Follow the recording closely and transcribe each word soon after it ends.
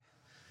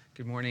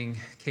Good morning,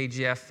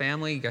 KGF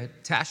family. You got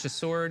Tasha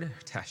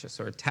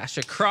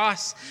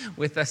Cross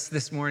with us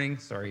this morning.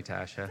 Sorry,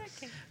 Tasha.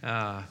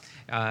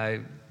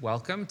 Okay.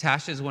 Welcome.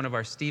 Tasha is one of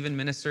our Stephen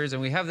ministers,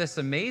 and we have this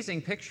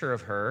amazing picture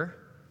of her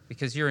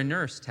because you're a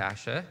nurse,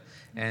 Tasha.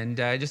 And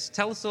just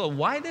tell us a little,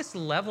 why this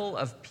level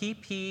of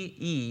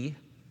PPE,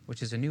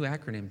 which is a new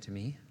acronym to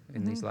me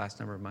in these last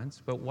number of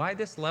months, but why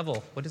this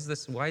level? What is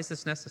this? Why is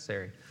this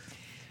necessary?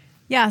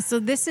 Yeah, so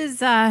this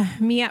is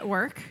me at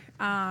work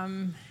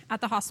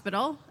at the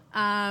hospital.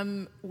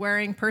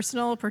 Wearing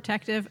personal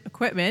protective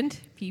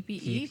equipment,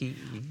 PPE,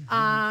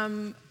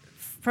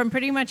 from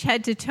pretty much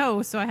head to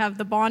toe. So I have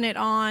the bonnet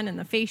on and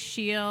the face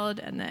shield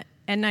and the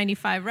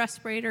N95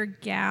 respirator,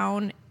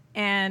 gown,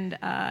 and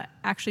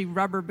actually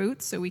rubber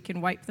boots so we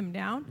can wipe them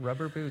down.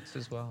 Rubber boots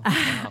as well.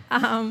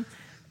 Wow.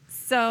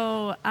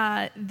 So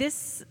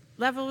this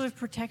level of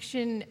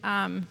protection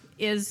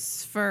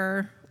is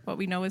for what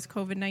we know as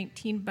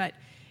COVID-19, but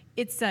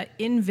it's an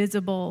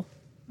invisible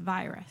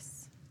virus.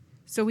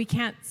 So we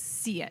can't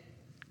see it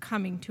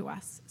coming to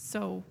us.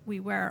 So we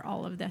wear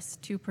all of this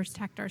to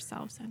protect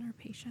ourselves and our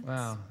patients.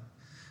 Wow.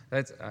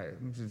 That's,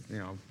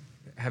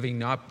 having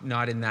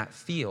not in that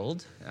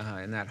field,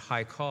 in that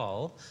high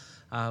call,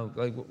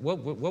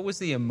 what was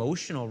the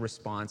emotional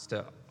response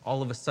to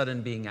all of a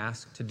sudden being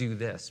asked to do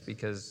this?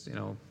 Because,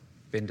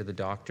 been to the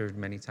doctor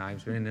many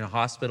times, been in a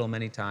hospital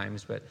many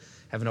times, but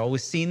haven't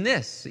always seen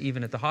this,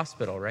 even at the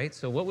hospital, right?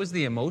 So what was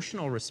the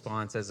emotional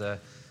response as a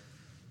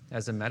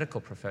medical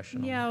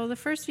professional? Yeah, well, the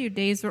first few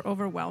days were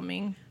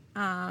overwhelming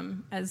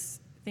as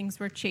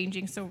things were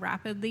changing so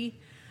rapidly.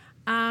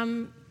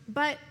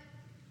 But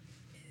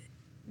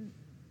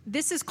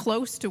this is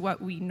close to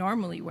what we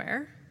normally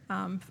wear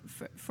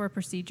for a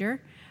procedure.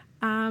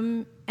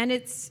 And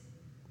it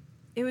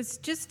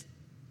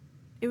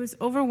was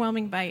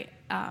overwhelming by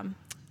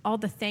all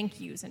the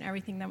thank yous and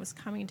everything that was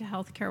coming to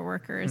healthcare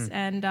workers.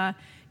 And, I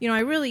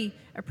really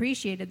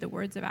appreciated the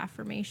words of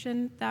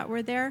affirmation that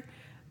were there.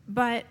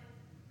 But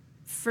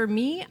for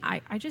me,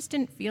 I just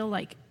didn't feel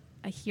like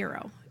a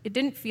hero. It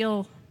didn't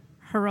feel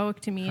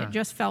heroic to me. It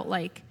just felt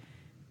like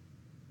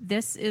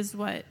this is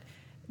what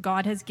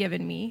God has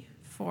given me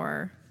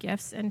for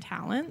gifts and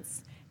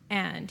talents,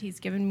 and he's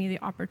given me the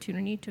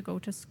opportunity to go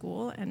to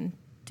school and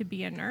to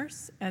be a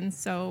nurse. And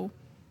so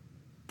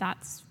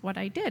that's what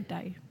I did.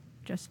 I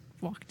just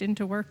walked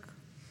into work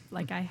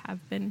like I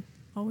have been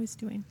always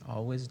doing.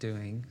 Always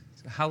doing.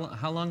 How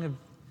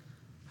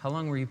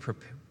long were you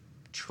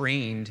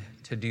trained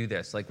to do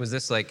this? Like, was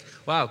this like,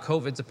 wow,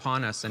 COVID's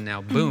upon us, and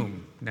now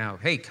boom, now,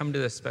 hey, come to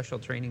this special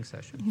training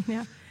session?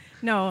 Yeah.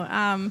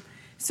 No.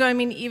 So I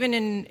mean, even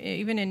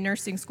in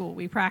nursing school,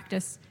 we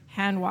practice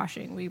hand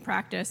washing, we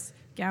practice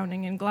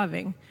gowning and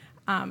gloving.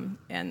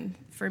 And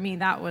for me,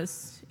 that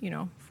was,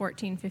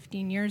 14,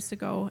 15 years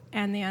ago.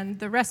 And then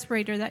the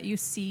respirator that you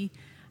see,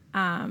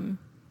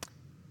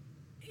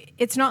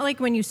 it's not like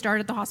when you start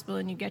at the hospital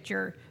and you get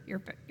your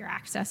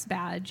access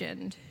badge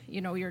and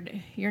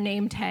your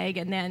name tag,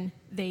 and then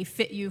they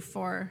fit you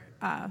for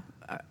a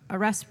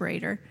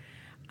respirator.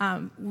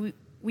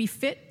 We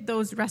fit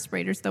those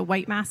respirators, the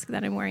white mask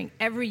that I'm wearing,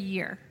 every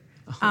year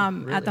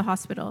really? At the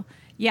hospital.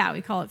 Yeah,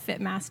 we call it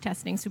fit mask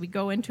testing. So we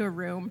go into a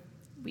room,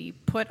 we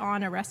put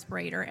on a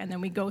respirator, and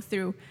then we go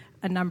through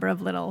a number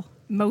of little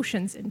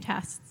motions and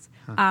tests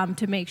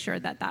to make sure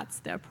that that's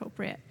the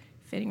appropriate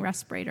fitting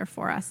respirator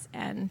for us.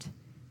 And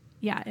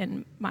yeah,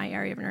 in my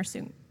area of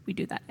nursing, we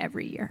do that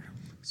every year.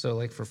 So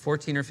like for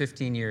 14 or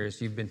 15 years,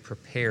 you've been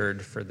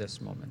prepared for this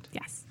moment.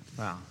 Yes.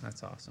 Wow,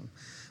 that's awesome.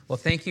 Well,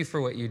 thank you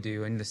for what you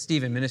do, and the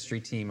Stephen ministry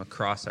team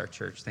across our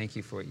church. Thank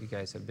you for what you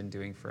guys have been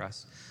doing for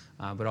us.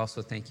 But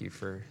also thank you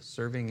for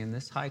serving in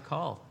this high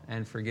call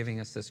and for giving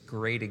us this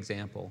great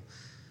example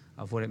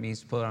of what it means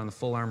to put on the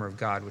full armor of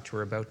God, which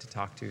we're about to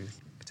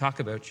talk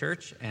about,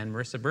 church. And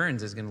Marissa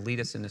Burns is going to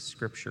lead us in a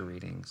scripture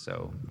reading.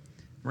 So,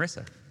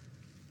 Marissa.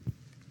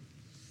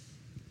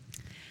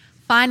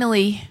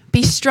 Finally,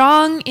 be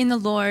strong in the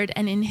Lord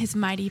and in his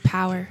mighty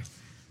power.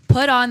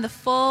 Put on the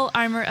full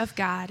armor of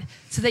God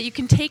so that you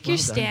can take your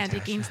stand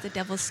against the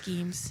devil's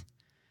schemes.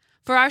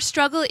 For our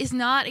struggle is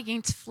not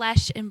against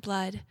flesh and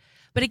blood,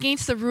 but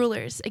against the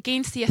rulers,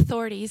 against the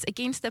authorities,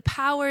 against the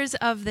powers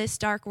of this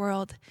dark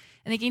world,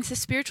 and against the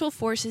spiritual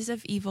forces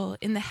of evil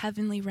in the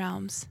heavenly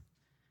realms.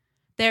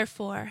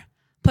 Therefore,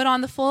 put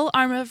on the full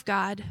armor of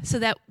God so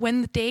that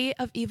when the day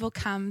of evil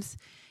comes,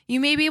 you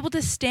may be able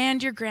to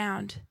stand your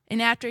ground,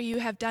 and after you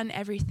have done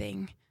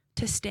everything,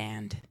 to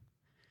stand.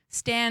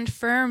 Stand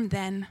firm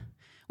then,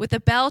 with a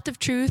belt of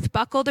truth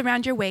buckled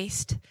around your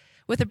waist,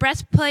 with a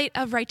breastplate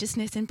of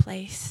righteousness in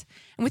place,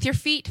 and with your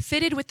feet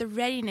fitted with the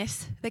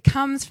readiness that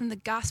comes from the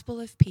gospel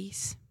of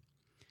peace.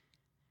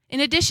 In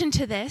addition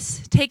to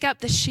this, take up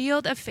the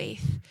shield of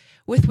faith,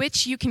 with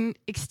which you can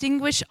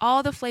extinguish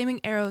all the flaming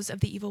arrows of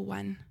the evil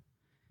one.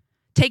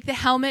 Take the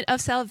helmet of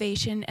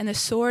salvation and the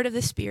sword of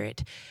the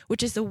Spirit,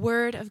 which is the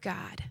word of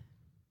God.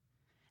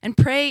 And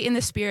pray in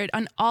the Spirit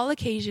on all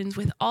occasions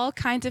with all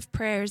kinds of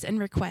prayers and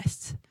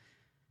requests.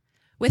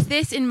 With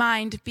this in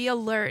mind, be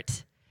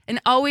alert and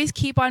always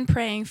keep on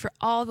praying for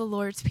all the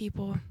Lord's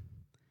people.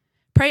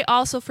 Pray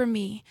also for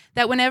me,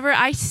 that whenever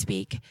I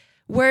speak,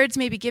 words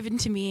may be given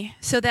to me,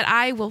 so that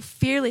I will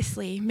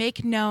fearlessly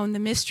make known the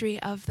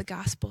mystery of the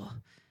gospel,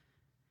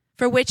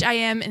 for which I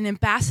am an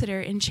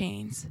ambassador in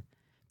chains.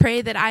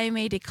 Pray that I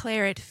may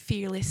declare it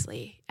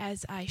fearlessly,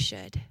 as I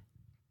should.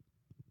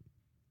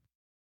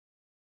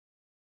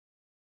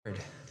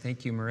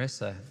 Thank you,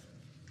 Marissa.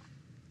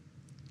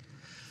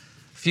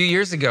 A few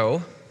years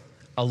ago,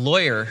 a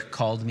lawyer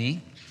called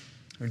me.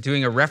 We're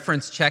doing a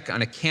reference check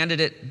on a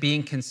candidate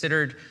being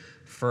considered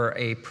for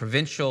a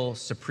provincial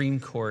Supreme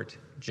Court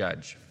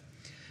judge.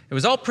 It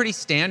was all pretty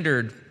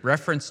standard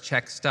reference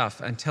check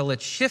stuff until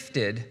it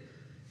shifted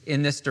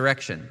in this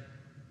direction.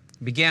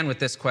 It began with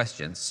this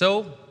question: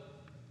 so,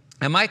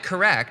 am I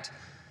correct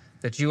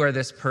that you are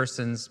this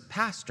person's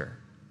pastor?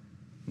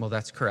 Well,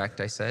 that's correct,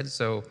 I said.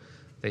 So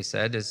they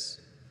said,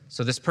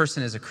 so this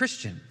person is a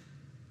Christian?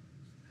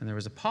 And there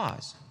was a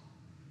pause.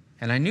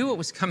 And I knew what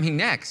was coming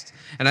next.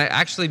 And I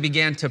actually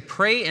began to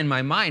pray in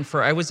my mind,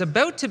 for I was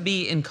about to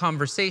be in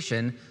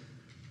conversation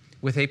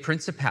with a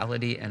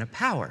principality and a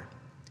power.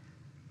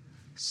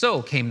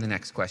 So came the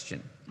next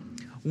question: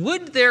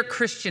 would their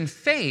Christian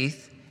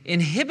faith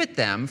inhibit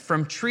them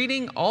from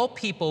treating all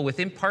people with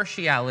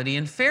impartiality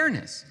and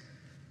fairness?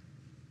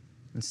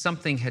 And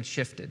something had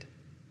shifted.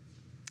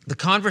 The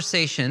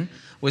conversation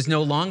was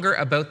no longer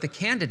about the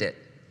candidate,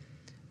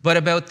 but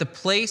about the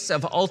place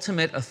of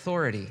ultimate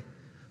authority.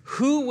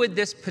 Who would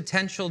this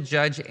potential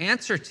judge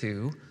answer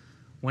to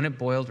when it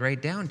boiled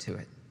right down to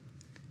it?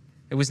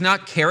 It was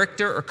not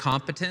character or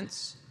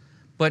competence,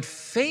 but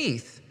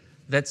faith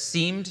that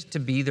seemed to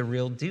be the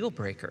real deal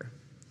breaker.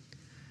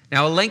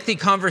 Now, a lengthy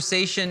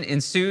conversation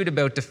ensued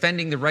about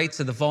defending the rights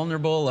of the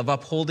vulnerable, of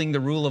upholding the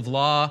rule of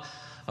law,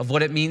 of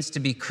what it means to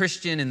be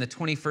Christian in the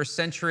 21st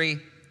century.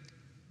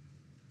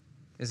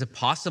 Is it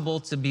possible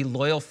to be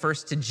loyal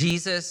first to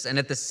Jesus and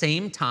at the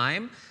same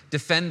time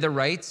defend the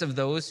rights of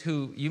those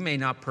who you may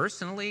not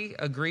personally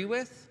agree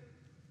with?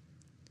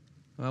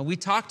 Well, we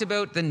talked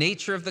about the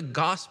nature of the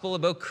gospel,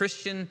 about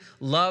Christian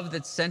love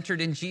that's centered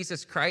in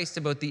Jesus Christ,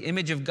 about the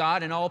image of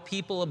God in all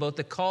people, about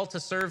the call to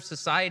serve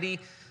society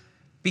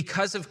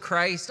because of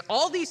Christ.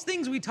 All these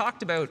things we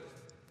talked about,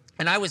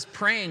 and I was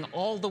praying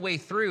all the way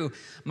through.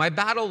 My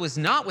battle was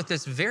not with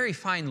this very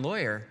fine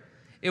lawyer.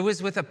 It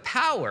was with a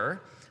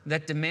power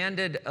that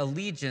demanded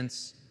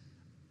allegiance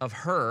of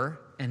her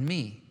and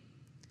me.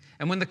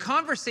 And when the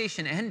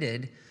conversation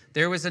ended,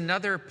 there was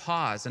another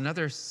pause,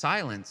 another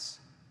silence.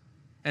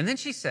 And then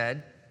she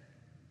said,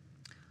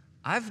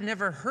 "I've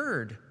never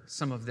heard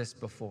some of this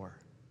before."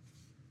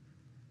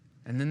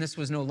 And then this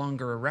was no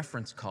longer a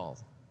reference call.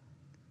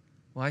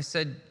 Well, I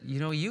said,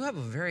 you have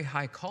a very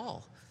high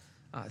call.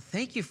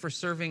 Thank you for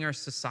serving our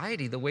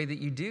society the way that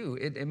you do.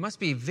 It must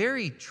be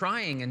very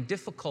trying and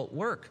difficult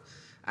work.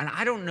 And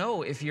I don't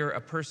know if you're a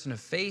person of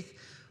faith,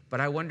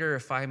 but I wonder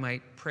if I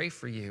might pray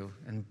for you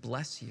and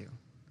bless you.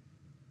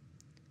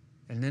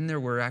 And then there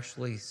were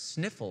actually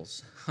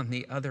sniffles on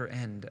the other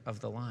end of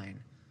the line.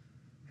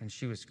 And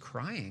she was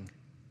crying.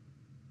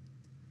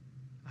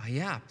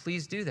 Yeah,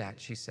 please do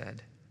that, she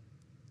said.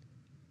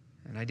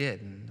 And I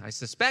did. And I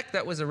suspect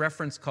that was a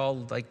reference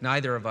call like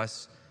neither of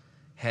us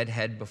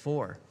had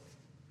before.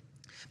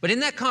 But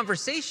in that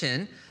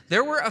conversation,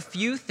 there were a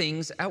few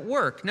things at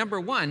work. Number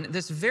one,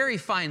 this very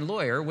fine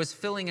lawyer was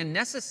filling a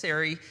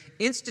necessary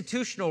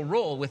institutional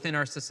role within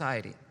our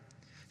society.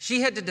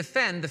 She had to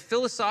defend the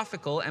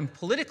philosophical and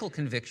political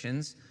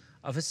convictions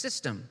of a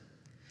system.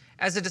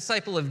 As a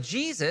disciple of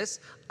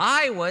Jesus,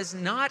 I was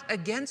not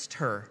against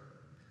her.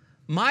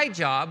 My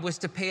job was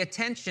to pay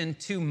attention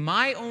to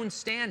my own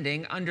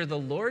standing under the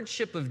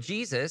lordship of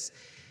Jesus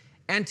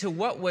and to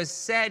what was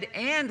said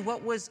and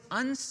what was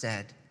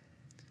unsaid.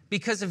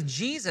 Because of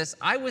Jesus,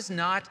 I was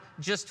not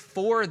just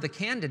for the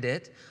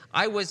candidate,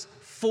 I was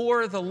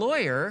for the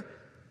lawyer,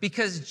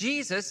 because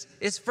Jesus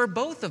is for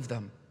both of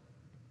them.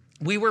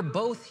 We were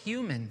both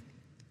human,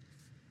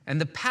 and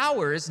the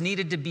powers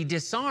needed to be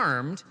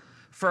disarmed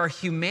for our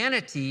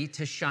humanity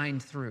to shine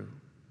through.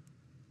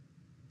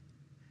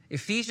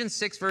 Ephesians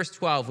 6, verse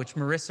 12, which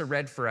Marissa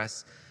read for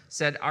us,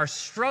 said, "Our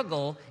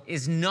struggle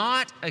is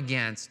not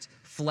against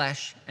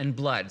flesh and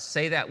blood."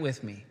 Say that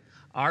with me.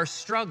 Our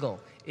struggle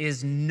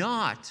is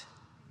not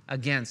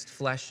against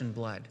flesh and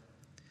blood.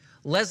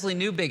 Leslie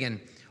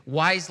Newbigin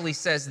wisely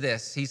says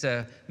this. He's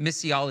a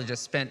missiologist,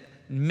 spent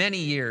many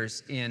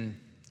years in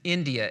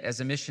India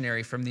as a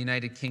missionary from the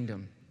United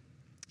Kingdom.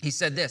 He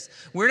said this: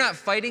 "We're not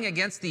fighting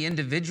against the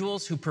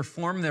individuals who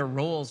perform their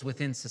roles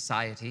within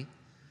society.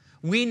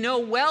 We know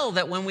well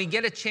that when we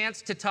get a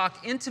chance to talk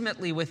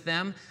intimately with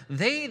them,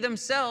 they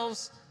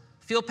themselves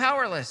feel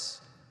powerless."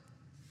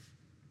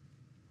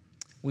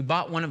 We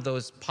bought one of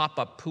those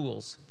pop-up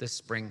pools this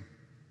spring.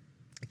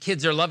 The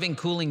kids are loving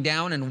cooling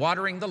down and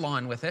watering the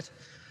lawn with it.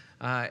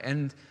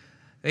 And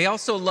they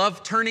also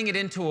love turning it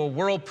into a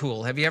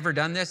whirlpool. Have you ever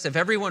done this? If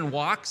everyone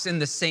walks in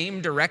the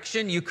same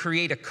direction, you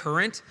create a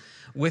current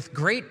with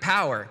great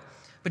power.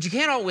 But you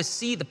can't always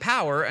see the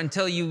power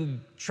until you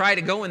try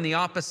to go in the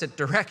opposite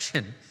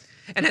direction.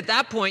 And at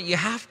that point, you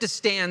have to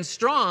stand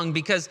strong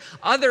because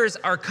others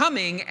are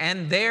coming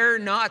and they're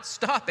not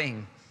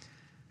stopping.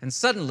 And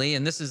suddenly,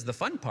 and this is the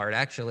fun part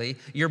actually,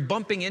 you're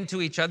bumping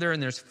into each other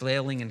and there's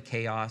flailing and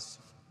chaos.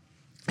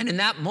 And in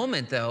that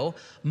moment, though,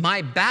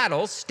 my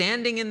battle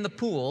standing in the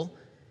pool,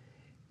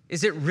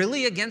 is it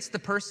really against the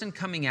person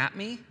coming at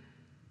me?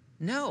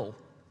 No.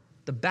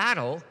 The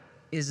battle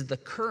is the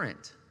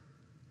current.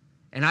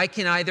 And I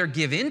can either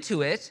give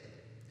into it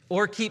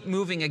or keep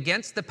moving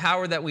against the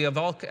power that we have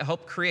all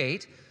helped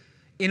create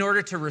in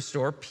order to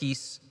restore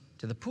peace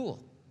to the pool.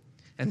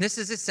 And this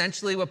is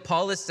essentially what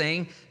Paul is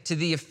saying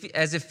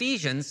as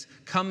Ephesians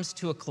comes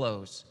to a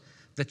close.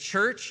 The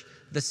church,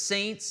 the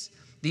saints,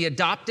 the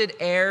adopted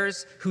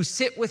heirs who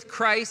sit with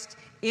Christ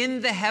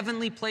in the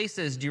heavenly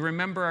places. Do you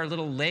remember our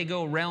little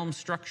Lego realm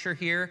structure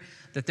here?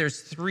 That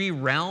there's 3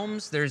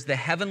 realms. There's the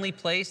heavenly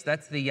place,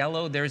 that's the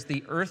yellow. There's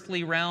the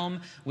earthly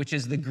realm, which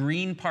is the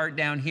green part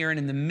down here. And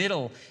in the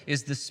middle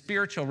is the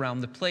spiritual realm,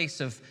 the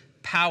place of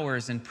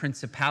powers and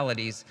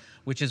principalities,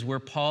 which is where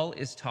Paul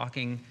is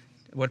talking,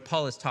 what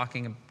Paul is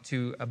talking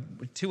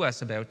to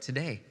us about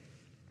today.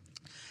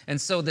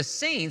 And so the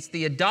saints,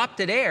 the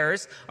adopted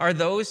heirs, are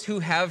those who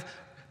have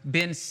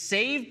been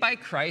saved by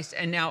Christ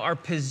and now are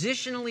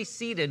positionally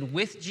seated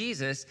with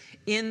Jesus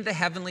in the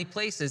heavenly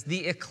places.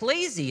 The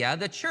ecclesia,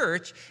 the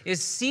church,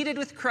 is seated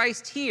with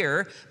Christ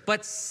here,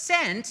 but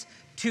sent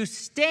to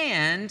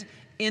stand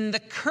in the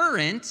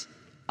current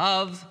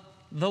of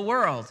the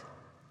world.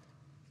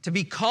 To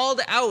be called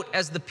out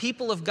as the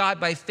people of God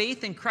by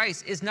faith in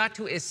Christ is not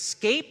to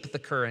escape the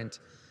current.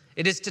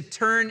 It is to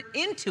turn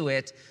into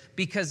it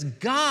because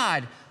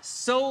God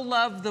so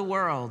loved the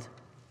world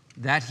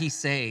that he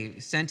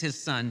sent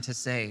his son to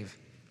save.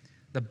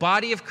 The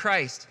body of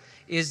Christ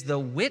is the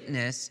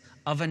witness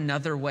of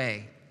another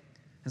way.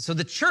 And so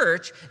the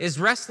church is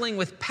wrestling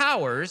with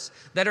powers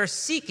that are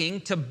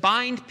seeking to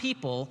bind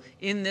people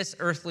in this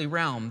earthly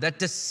realm, that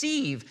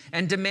deceive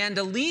and demand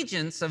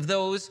allegiance of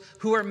those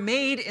who are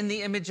made in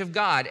the image of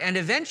God, and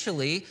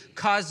eventually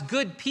cause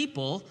good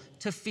people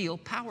to feel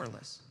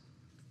powerless.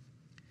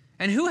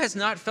 And who has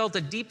not felt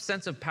a deep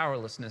sense of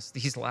powerlessness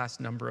these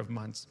last number of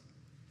months?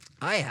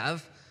 I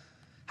have.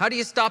 How do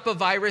you stop a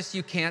virus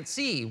you can't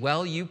see?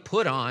 Well, you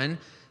put on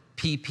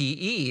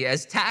PPE,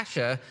 as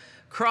Tasha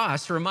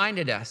Cross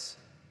reminded us.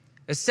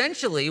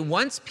 Essentially,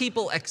 once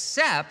people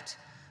accept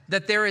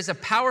that there is a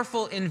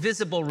powerful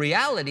invisible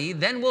reality,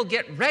 then we'll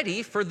get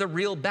ready for the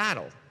real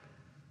battle.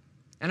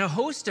 And a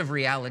host of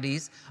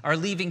realities are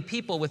leaving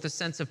people with a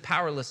sense of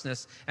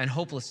powerlessness and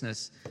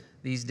hopelessness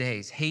these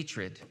days.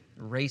 Hatred,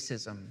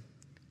 racism,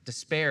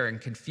 despair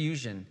and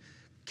confusion,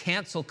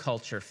 cancel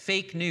culture,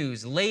 fake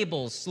news,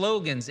 labels,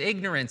 slogans,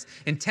 ignorance,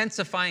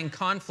 intensifying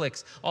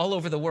conflicts all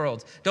over the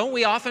world. Don't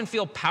we often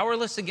feel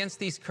powerless against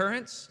these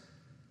currents?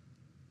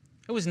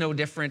 It was no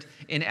different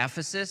in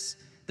Ephesus,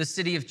 the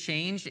city of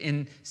change,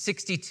 in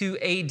 62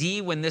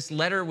 AD when this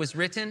letter was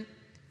written.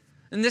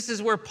 And this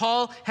is where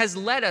Paul has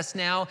led us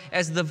now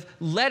as the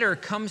letter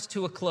comes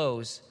to a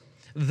close.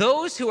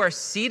 Those who are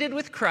seated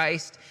with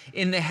Christ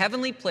in the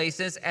heavenly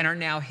places and are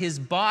now his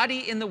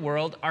body in the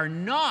world are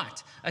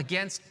not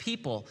against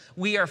people.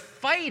 We are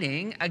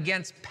fighting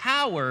against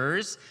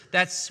powers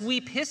that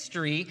sweep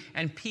history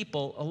and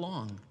people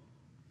along.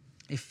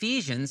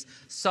 Ephesus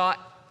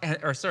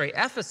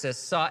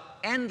saw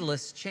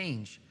endless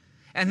change.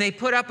 And they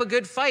put up a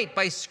good fight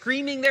by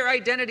screaming their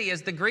identity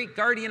as the great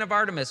guardian of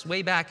Artemis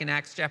way back in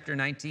Acts chapter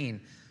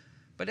 19.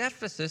 But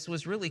Ephesus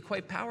was really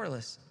quite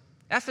powerless.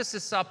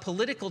 Ephesus saw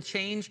political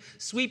change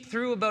sweep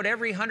through about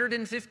every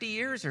 150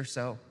 years or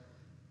so.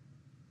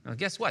 Now,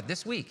 guess what?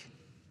 This week,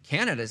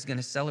 Canada is going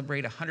to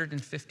celebrate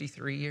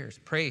 153 years.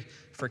 Pray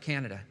for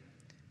Canada.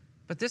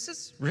 But this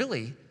is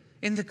really,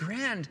 in the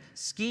grand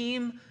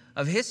scheme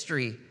of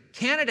history,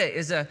 Canada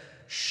is a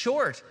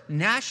short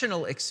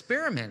national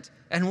experiment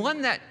and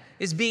one that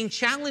is being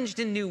challenged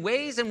in new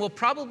ways and will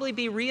probably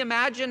be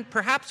reimagined,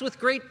 perhaps with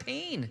great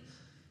pain,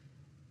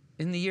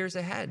 in the years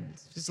ahead.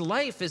 His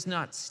life is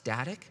not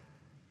static.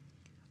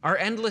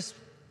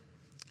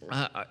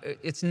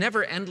 It's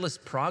never endless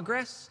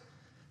progress.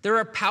 There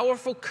are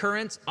powerful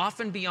currents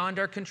often beyond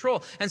our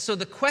control. And so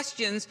the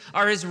questions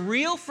are as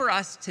real for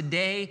us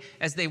today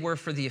as they were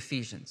for the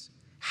Ephesians.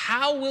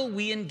 How will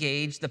we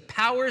engage the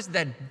powers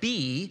that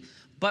be,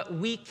 but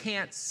we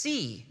can't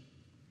see?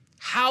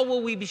 How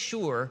will we be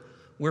sure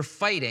we're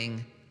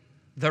fighting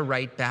the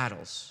right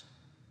battles?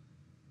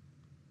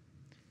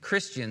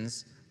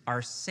 Christians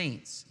are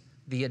saints,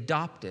 the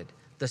adopted,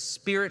 the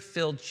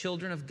Spirit-filled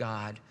children of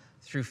God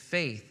through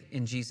faith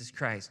in Jesus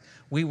Christ.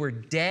 We were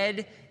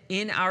dead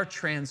in our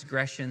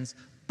transgressions,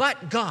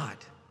 but God,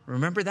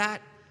 remember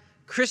that?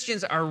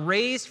 Christians are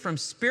raised from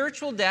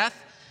spiritual death,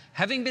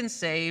 having been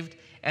saved,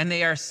 and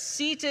they are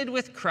seated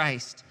with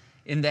Christ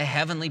in the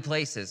heavenly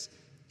places.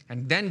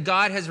 And then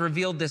God has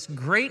revealed this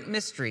great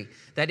mystery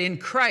that in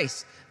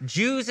Christ,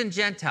 Jews and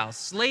Gentiles,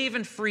 slave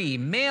and free,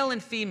 male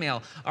and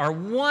female, are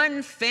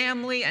one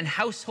family and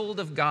household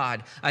of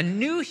God, a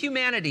new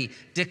humanity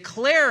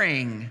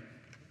declaring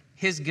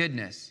his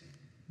goodness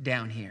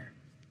down here.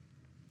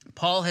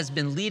 Paul has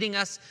been leading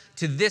us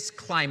to this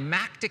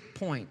climactic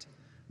point.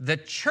 The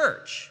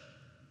church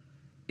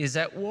is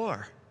at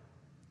war.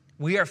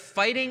 We are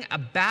fighting a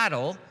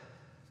battle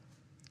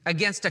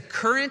against a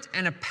current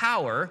and a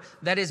power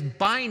that is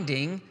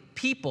binding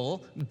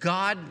people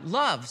God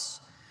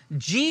loves.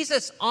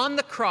 Jesus on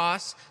the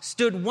cross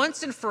stood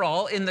once and for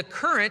all in the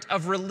current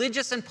of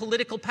religious and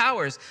political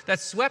powers that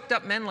swept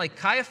up men like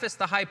Caiaphas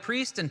the high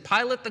priest and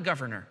Pilate the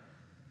governor.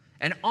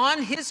 And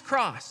on his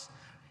cross,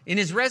 in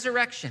his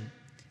resurrection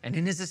and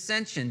in his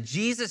ascension,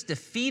 Jesus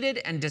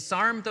defeated and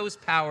disarmed those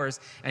powers,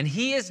 and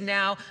he is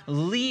now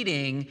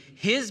leading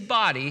his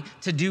body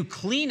to do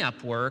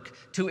cleanup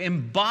work to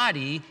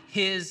embody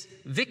his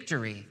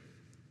victory.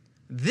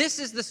 This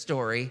is the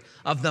story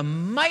of the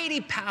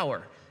mighty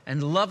power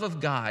and love of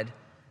God,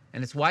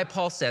 and it's why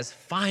Paul says,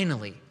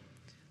 finally,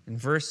 in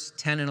verse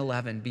 10 and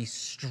 11, be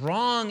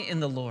strong in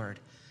the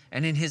Lord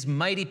and in his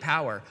mighty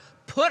power.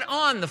 Put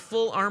on the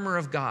full armor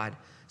of God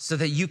so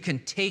that you can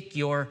take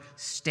your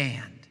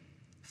stand.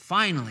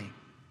 Finally,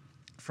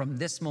 from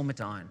this moment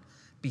on,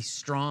 be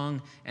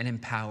strong and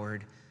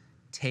empowered.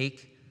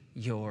 Take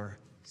your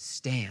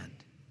stand.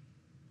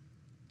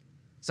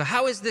 So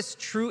how is this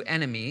true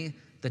enemy,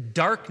 the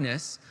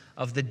darkness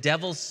of the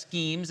devil's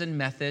schemes and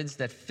methods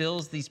that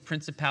fills these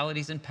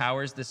principalities and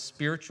powers, this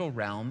spiritual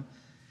realm,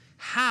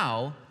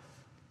 how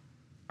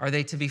are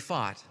they to be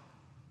fought?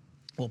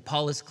 Well,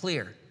 Paul is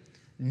clear.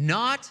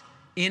 Not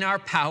in our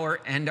power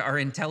and our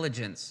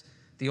intelligence.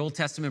 The Old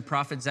Testament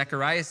prophet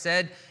Zechariah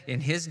said,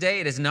 in his day,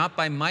 it is not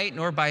by might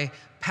nor by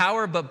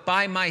power, but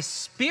by my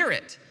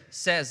Spirit,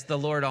 says the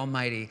Lord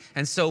Almighty.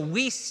 And so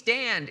we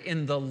stand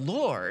in the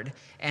Lord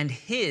and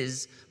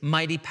his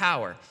mighty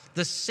power.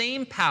 The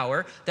same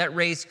power that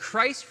raised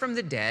Christ from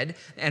the dead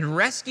and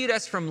rescued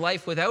us from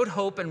life without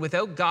hope and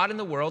without God in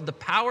the world, the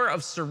power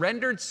of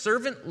surrendered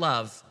servant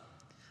love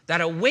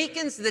that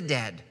awakens the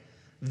dead.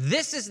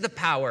 This is the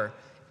power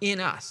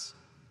in us,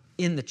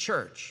 in the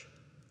church.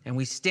 And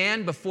we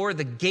stand before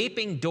the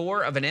gaping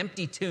door of an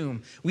empty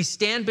tomb. We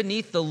stand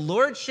beneath the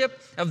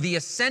lordship of the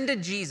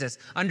ascended Jesus,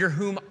 under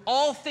whom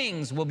all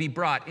things will be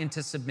brought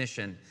into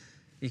submission.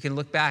 You can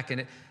look back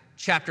in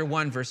chapter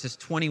 1, verses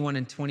 21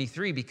 and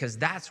 23, because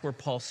that's where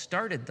Paul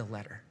started the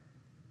letter.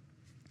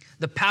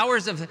 The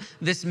powers of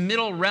this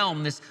middle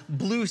realm, this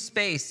blue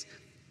space,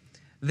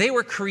 they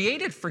were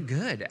created for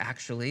good,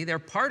 actually. They're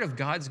part of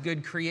God's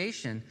good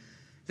creation.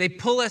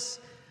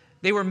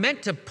 They were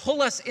meant to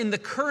pull us in the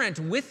current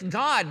with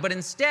God, but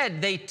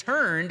instead they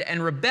turned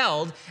and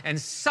rebelled and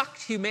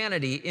sucked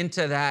humanity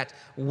into that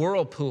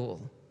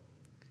whirlpool.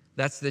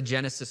 That's the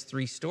Genesis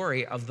 3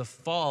 story of the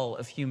fall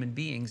of human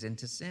beings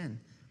into sin.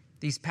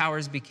 These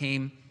powers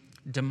became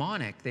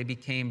demonic. They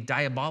became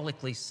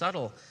diabolically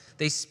subtle.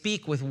 They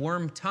speak with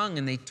worm tongue,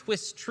 and they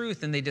twist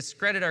truth, and they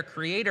discredit our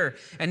Creator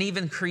and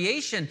even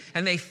creation,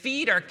 and they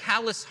feed our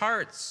callous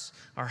hearts,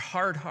 our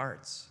hard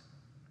hearts.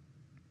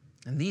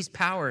 And these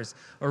powers,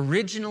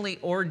 originally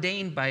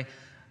ordained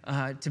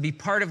to be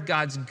part of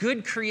God's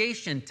good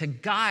creation, to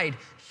guide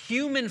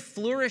human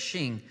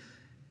flourishing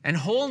and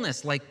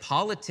wholeness, like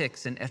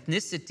politics and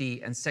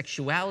ethnicity and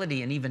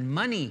sexuality and even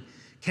money,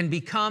 can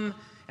become,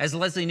 as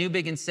Leslie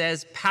Newbigin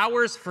says,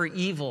 powers for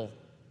evil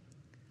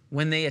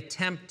when they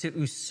attempt to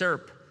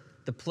usurp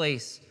the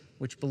place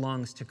which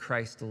belongs to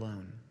Christ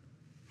alone.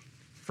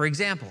 For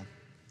example,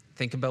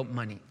 think about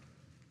money.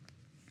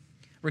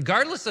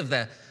 Regardless of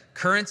the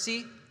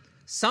currency,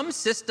 some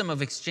system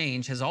of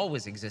exchange has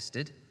always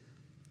existed.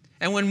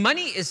 And when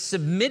money is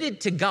submitted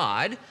to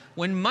God,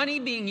 when money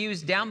being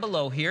used down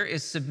below here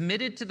is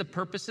submitted to the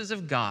purposes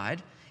of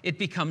God, it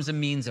becomes a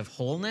means of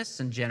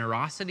wholeness and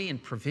generosity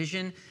and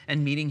provision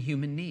and meeting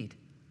human need.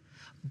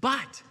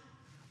 But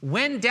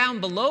when down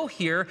below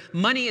here,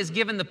 money is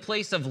given the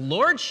place of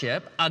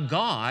lordship, a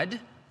god,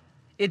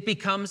 it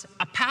becomes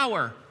a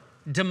power,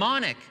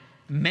 demonic,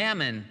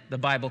 mammon, the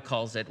Bible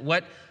calls it.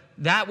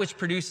 That which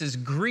produces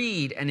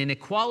greed and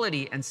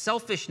inequality and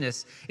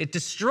selfishness. It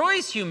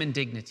destroys human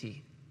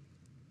dignity.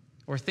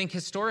 Or think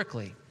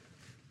historically.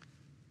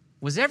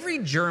 Was every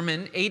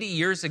German 80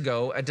 years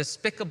ago a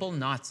despicable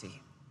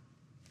Nazi?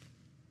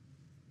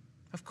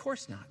 Of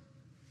course not.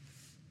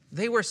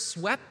 They were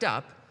swept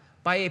up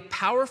by a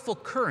powerful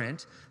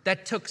current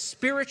that took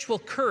spiritual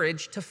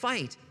courage to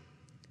fight.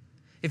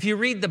 If you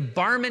read the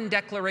Barmen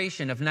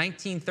Declaration of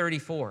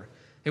 1934,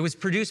 it was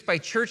produced by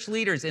church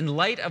leaders in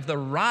light of the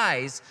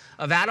rise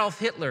of Adolf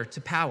Hitler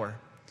to power.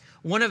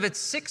 One of its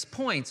 6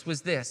 points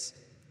was this: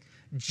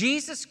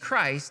 Jesus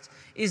Christ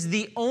is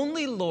the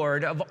only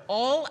Lord of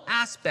all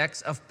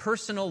aspects of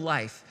personal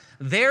life.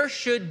 There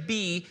should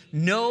be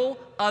no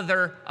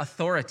other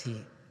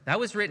authority. That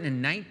was written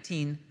in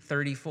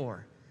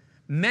 1934.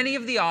 Many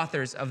of the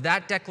authors of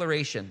that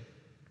declaration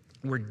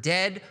were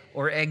dead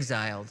or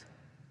exiled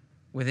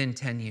within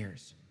 10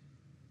 years.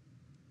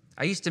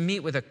 I used to meet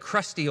with a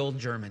crusty old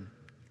German.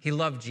 He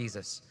loved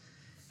Jesus,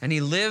 and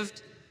he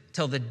lived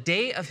till the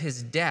day of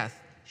his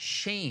death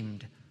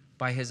shamed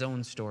by his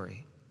own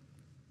story.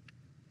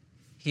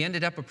 he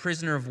ended up a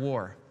prisoner of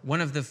war, one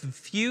of the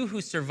few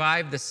who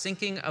survived the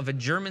sinking of a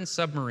German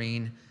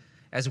submarine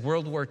as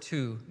World War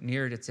II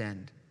neared its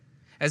end.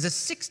 As a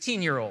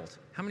 16-year-old,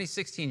 how many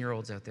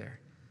 16-year-olds out there?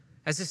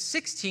 As a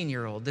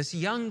 16-year-old, this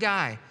young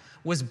guy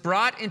was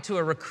brought into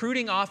a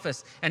recruiting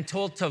office and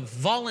told to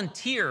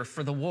volunteer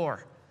for the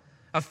war.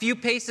 A few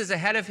paces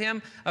ahead of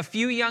him, a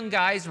few young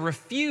guys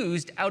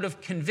refused out of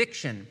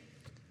conviction.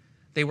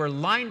 They were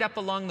lined up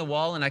along the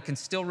wall, and I can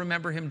still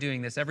remember him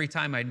doing this. Every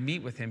time I'd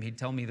meet with him, he'd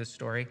tell me this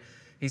story.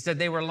 He said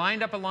they were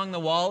lined up along the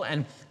wall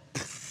and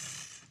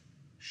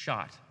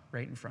shot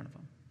right in front of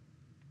him.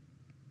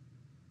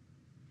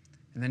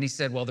 And then he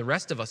said, well, the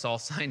rest of us all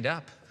signed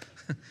up.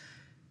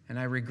 And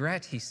I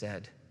regret, he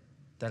said,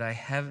 that I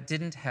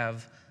didn't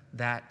have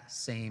that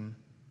same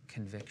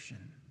conviction.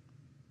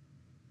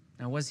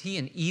 Now, was he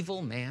an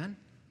evil man?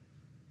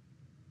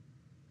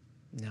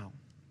 No.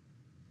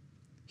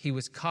 He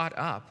was caught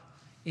up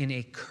in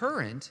a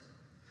current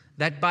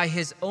that by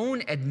his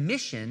own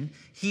admission,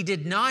 he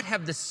did not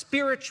have the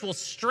spiritual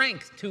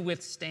strength to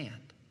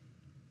withstand.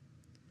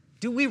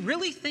 Do we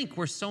really think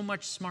we're so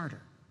much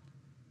smarter?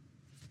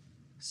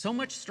 So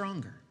much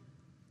stronger?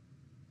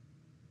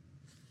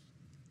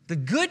 The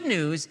good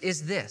news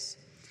is this.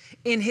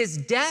 In his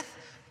death,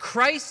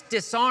 Christ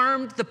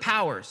disarmed the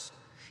powers.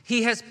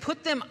 He has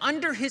put them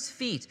under his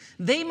feet.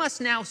 They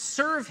must now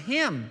serve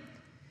him.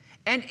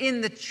 And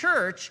in the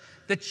church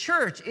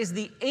is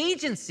the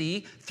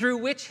agency through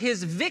which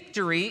his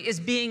victory is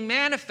being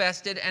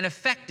manifested and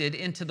effected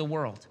into the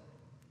world.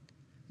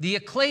 The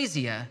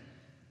ecclesia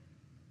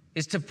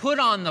is to put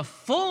on the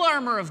full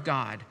armor of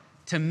God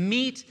to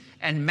meet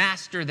and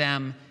master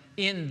them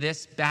in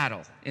this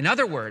battle. In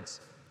other words,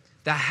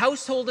 the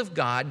household of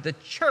God, the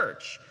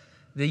church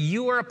that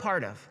you are a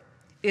part of,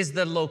 is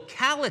the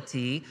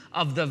locality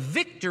of the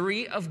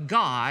victory of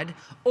God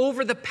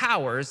over the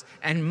powers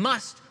and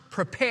must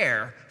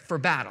prepare for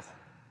battle.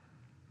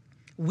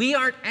 We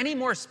aren't any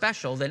more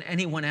special than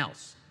anyone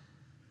else.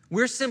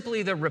 We're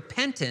simply the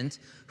repentant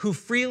who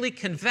freely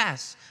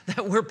confess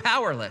that we're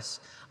powerless.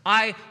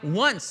 I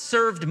once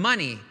served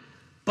money,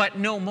 but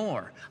no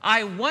more.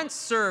 I once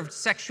served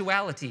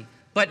sexuality,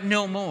 but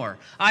no more.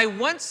 I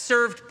once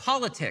served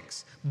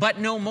politics, but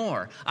no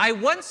more. I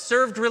once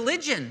served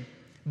religion,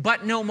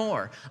 but no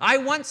more. I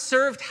once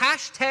served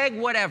hashtag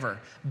whatever,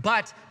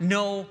 but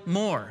no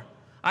more.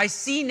 I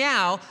see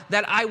now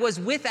that I was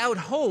without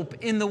hope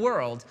in the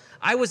world.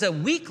 I was a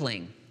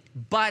weakling,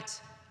 but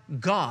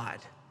God.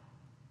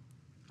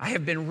 I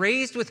have been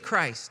raised with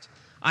Christ.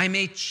 I'm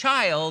a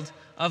child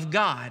of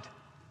God.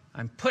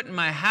 I'm putting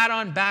my hat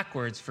on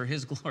backwards for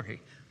his glory.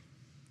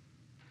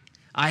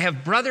 I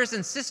have brothers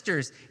and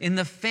sisters in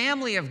the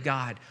family of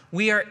God.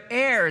 We are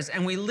heirs,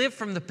 and we live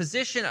from the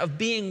position of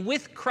being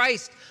with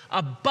Christ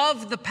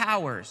above the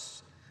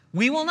powers.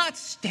 We will not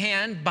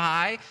stand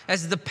by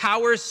as the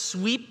powers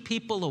sweep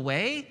people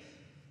away.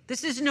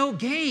 This is no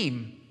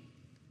game.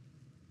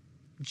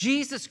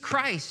 Jesus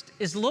Christ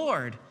is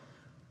Lord.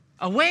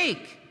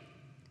 Awake,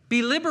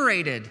 be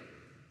liberated,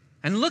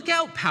 and look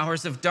out,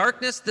 powers of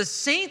darkness. The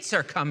saints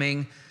are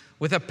coming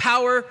with a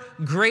power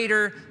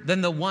greater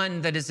than the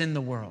one that is in the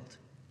world.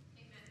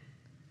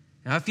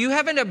 Now, if you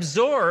haven't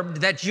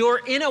absorbed that you're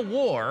in a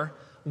war,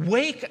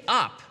 wake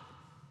up.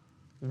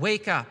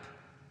 Wake up.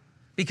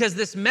 Because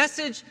this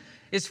message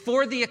is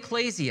for the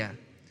ecclesia.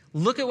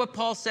 Look at what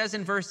Paul says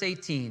in verse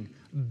 18.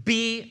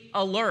 Be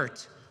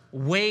alert.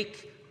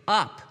 Wake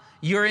up.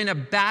 You're in a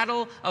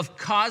battle of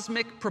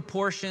cosmic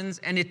proportions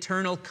and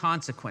eternal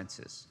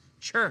consequences.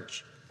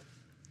 Church,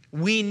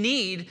 we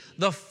need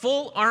the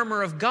full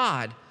armor of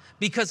God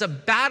because a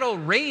battle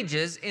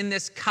rages in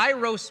this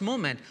kairos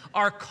moment.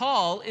 Our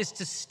call is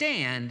to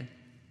stand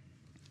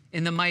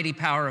in the mighty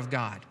power of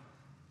God.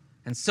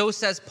 And so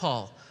says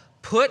Paul,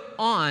 put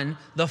on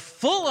the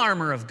full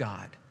armor of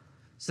God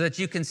so that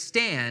you can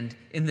stand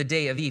in the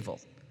day of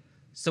evil.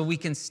 So we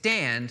can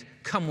stand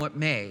come what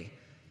may.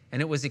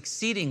 And it was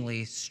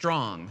exceedingly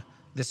strong,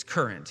 this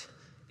current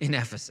in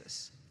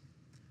Ephesus.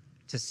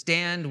 To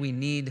stand, we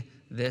need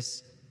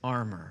this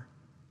armor.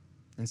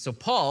 And so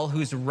Paul,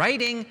 who's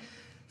writing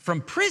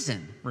from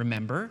prison,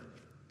 remember,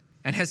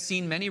 and has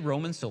seen many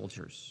Roman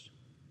soldiers,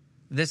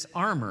 this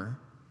armor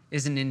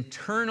is an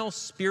internal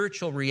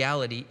spiritual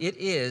reality. It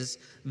is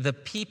the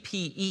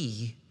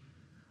PPE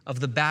of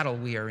the battle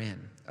we are in.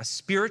 A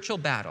spiritual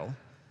battle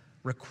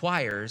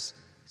requires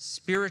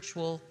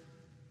spiritual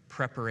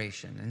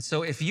preparation. And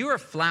so if you are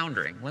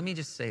floundering, let me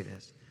just say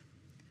this.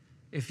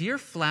 If you're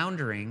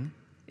floundering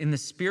in the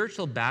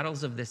spiritual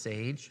battles of this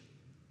age,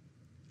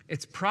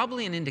 it's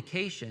probably an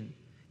indication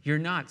you're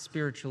not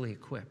spiritually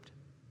equipped.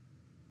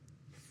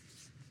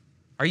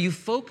 Are you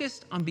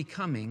focused on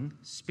becoming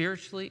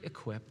spiritually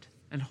equipped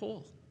and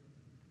whole?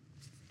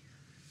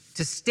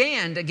 To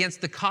stand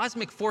against the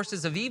cosmic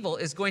forces of evil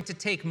is going to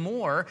take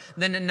more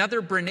than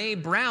another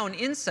Brené Brown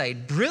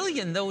insight,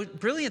 brilliant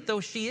though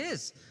she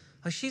is.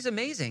 She's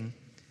amazing.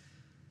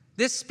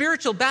 This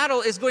spiritual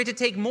battle is going to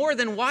take more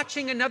than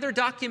watching another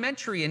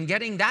documentary and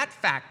getting that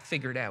fact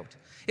figured out.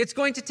 It's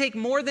going to take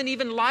more than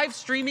even live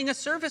streaming a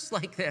service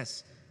like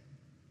this.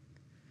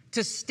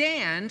 To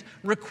stand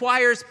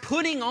requires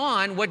putting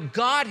on what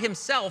God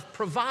himself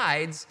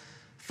provides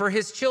for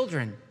his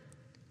children.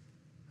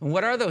 And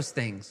what are those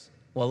things?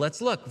 Well,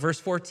 let's look. Verse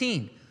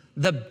 14,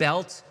 the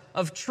belt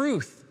of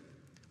truth.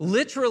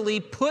 Literally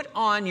put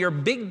on your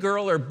big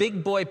girl or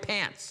big boy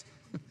pants.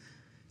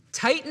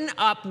 Tighten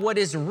up what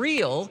is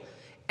real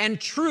and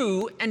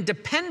true and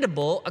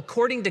dependable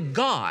according to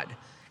God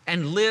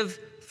and live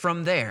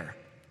from there.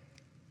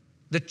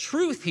 The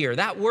truth here,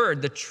 that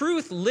word, the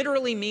truth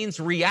literally means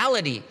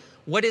reality,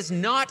 what is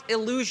not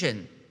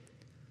illusion.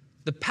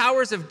 The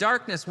powers of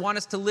darkness want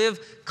us to live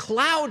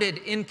clouded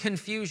in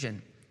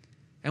confusion.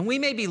 And we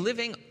may be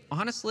living,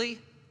 honestly,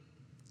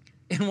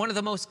 in one of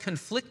the most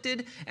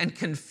conflicted and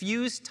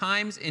confused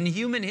times in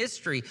human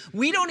history.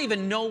 We don't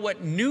even know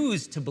what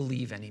news to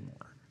believe anymore.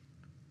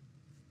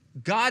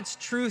 God's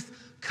truth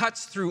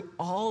cuts through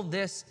all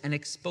this and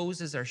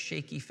exposes our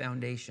shaky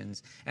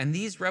foundations. And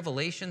these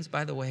revelations,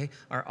 by the way,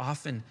 are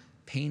often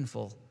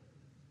painful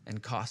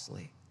and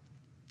costly.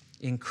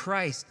 In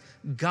Christ,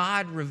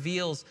 God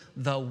reveals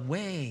the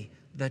way,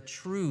 the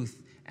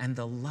truth, and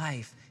the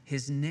life.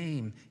 His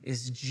name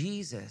is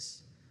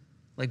Jesus.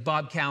 Like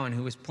Bob Cowan,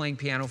 who was playing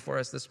piano for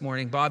us this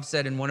morning, Bob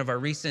said in one of our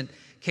recent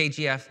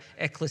KGF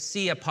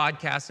Ecclesia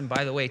podcasts, and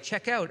by the way,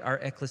 check out our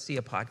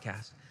Ecclesia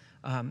podcast.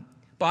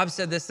 Bob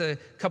said this a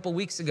couple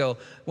weeks ago.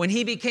 When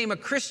he became a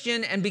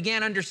Christian and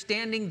began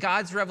understanding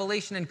God's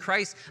revelation in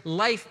Christ,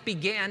 life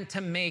began to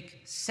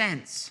make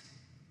sense.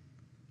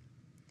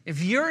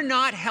 If you're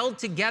not held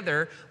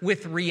together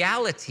with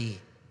reality,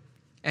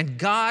 and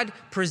God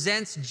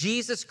presents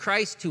Jesus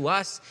Christ to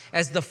us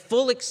as the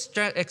full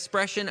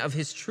expression of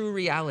his true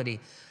reality,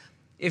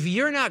 if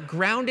you're not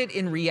grounded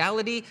in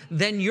reality,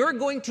 then you're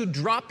going to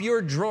drop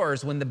your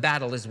drawers when the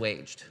battle is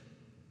waged.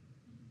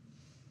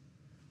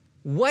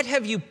 What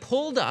have you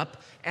pulled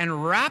up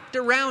and wrapped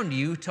around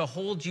you to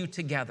hold you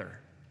together?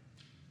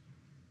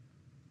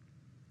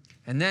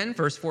 And then,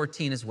 verse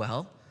 14 as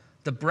well,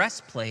 the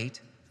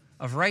breastplate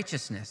of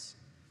righteousness.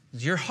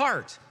 Your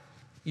heart,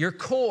 your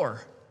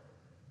core,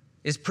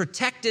 is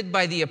protected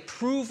by the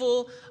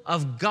approval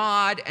of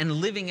God and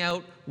living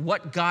out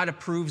what God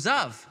approves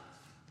of.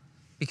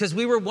 Because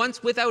we were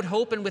once without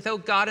hope and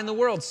without God in the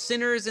world,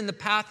 sinners in the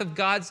path of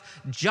God's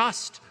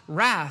just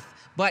wrath.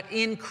 But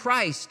in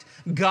Christ,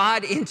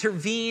 God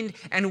intervened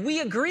and we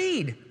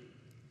agreed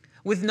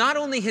with not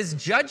only his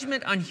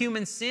judgment on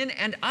human sin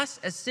and us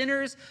as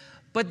sinners,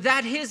 but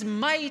that his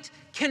might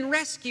can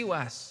rescue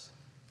us.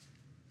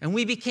 And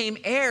we became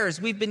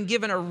heirs. We've been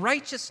given a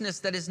righteousness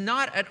that is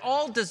not at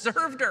all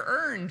deserved or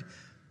earned.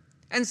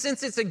 And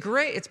since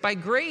it's by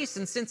grace,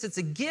 and since it's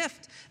a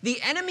gift,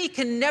 the enemy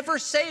can never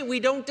say we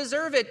don't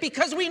deserve it,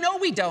 because we know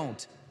we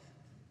don't.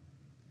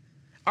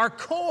 Our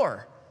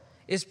core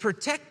is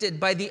protected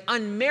by the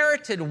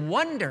unmerited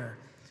wonder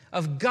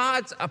of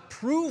God's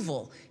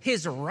approval,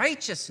 his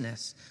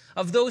righteousness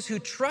of those who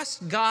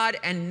trust God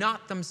and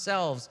not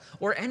themselves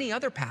or any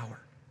other power.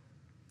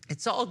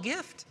 It's all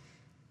gift.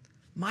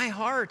 My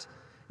heart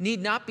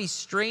need not be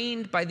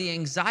strained by the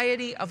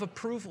anxiety of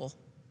approval.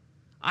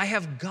 I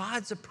have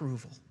God's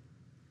approval,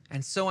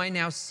 and so I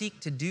now seek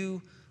to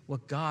do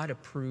what God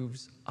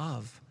approves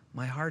of.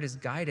 My heart is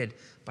guided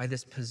by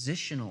this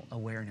positional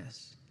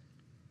awareness.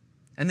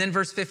 And then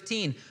verse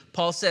 15,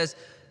 Paul says,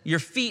 your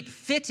feet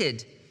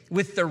fitted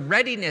with the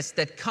readiness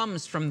that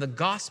comes from the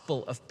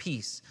gospel of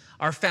peace.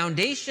 Our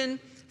foundation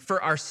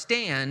for our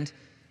stand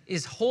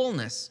is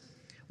wholeness.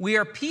 We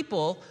are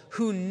people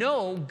who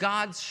know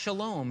God's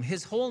shalom,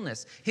 his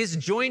wholeness, his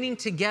joining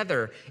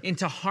together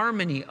into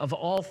harmony of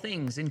all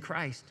things in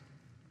Christ.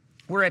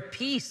 We're at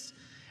peace,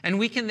 and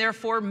we can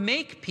therefore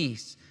make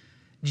peace.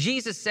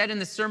 Jesus said in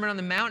the Sermon on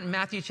the Mount in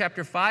Matthew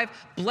chapter 5,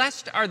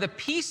 blessed are the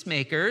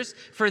peacemakers,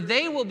 for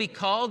they will be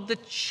called the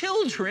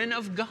children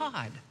of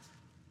God.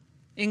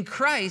 In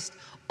Christ,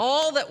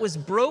 all that was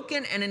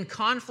broken and in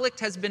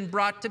conflict has been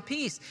brought to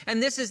peace.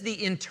 And this is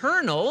the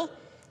internal,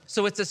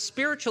 so it's a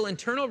spiritual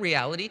internal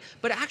reality,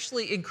 but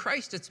actually in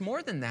Christ it's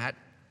more than that.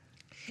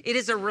 It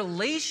is a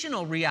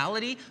relational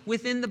reality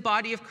within the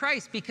body of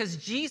Christ, because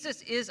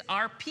Jesus is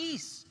our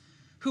peace,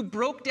 who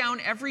broke down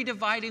every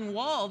dividing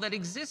wall that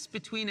exists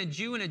between a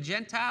Jew and a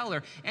Gentile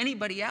or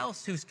anybody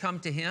else who's come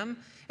to him.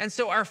 And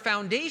so our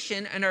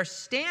foundation and our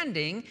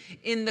standing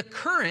in the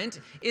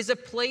current is a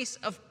place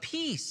of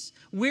peace.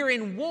 We're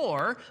in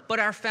war, but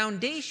our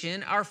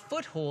foundation, our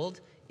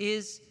foothold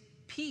is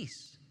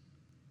peace.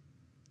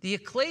 The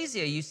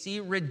ecclesia, you see,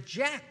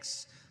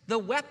 rejects the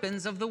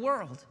weapons of the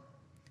world.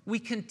 We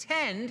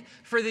contend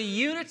for the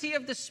unity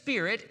of the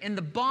Spirit in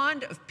the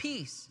bond of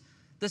peace.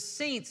 The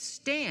saints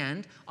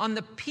stand on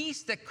the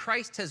peace that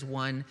Christ has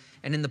won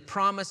and in the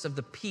promise of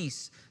the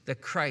peace that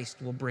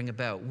Christ will bring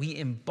about. We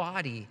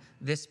embody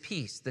this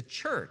peace. The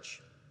church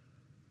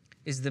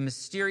is the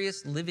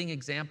mysterious living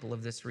example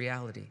of this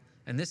reality,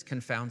 and this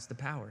confounds the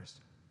powers.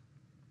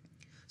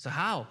 So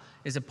how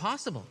is it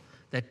possible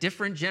that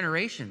different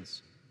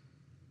generations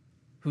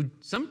who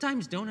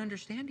sometimes don't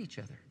understand each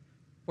other,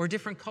 or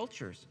different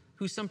cultures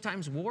who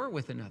sometimes war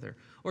with another,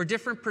 or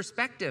different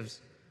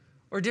perspectives,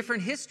 or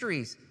different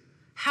histories,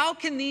 how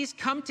can these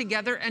come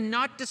together and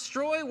not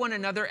destroy one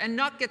another and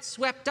not get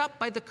swept up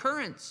by the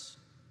currents?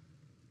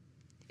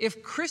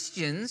 If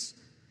Christians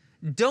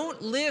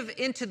don't live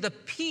into the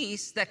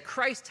peace that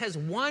Christ has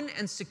won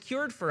and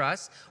secured for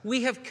us,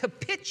 we have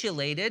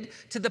capitulated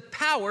to the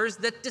powers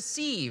that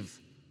deceive.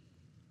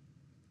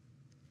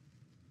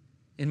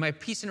 In my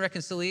Peace and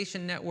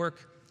Reconciliation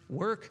Network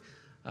work,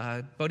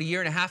 about a year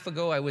and a half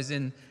ago, I was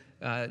in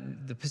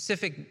the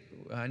Pacific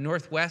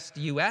Northwest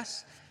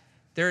U.S.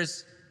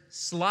 There's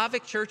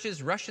Slavic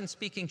churches,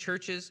 Russian-speaking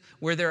churches,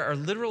 where there are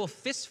literal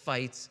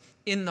fistfights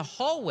in the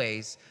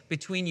hallways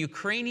between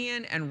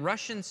Ukrainian and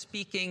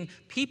Russian-speaking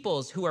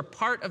peoples who are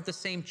part of the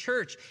same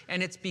church,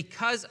 and it's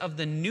because of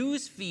the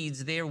news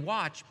feeds they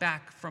watch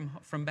back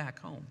from back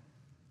home.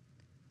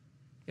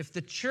 If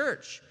the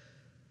church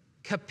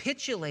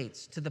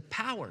capitulates to the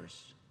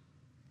powers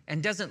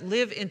and doesn't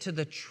live into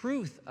the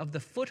truth of the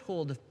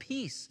foothold of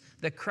peace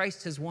that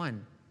Christ has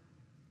won,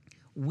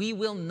 we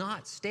will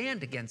not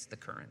stand against the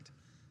current.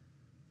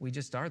 We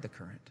just are the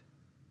current.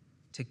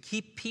 To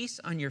keep peace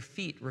on your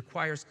feet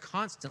requires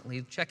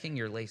constantly checking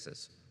your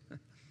laces.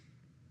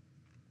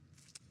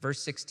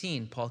 Verse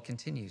 16, Paul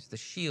continues, the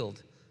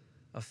shield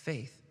of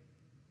faith.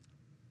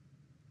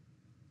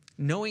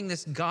 Knowing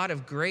this God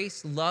of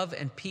grace, love,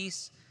 and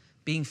peace,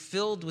 being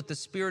filled with the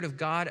Spirit of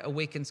God,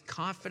 awakens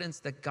confidence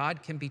that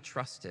God can be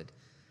trusted.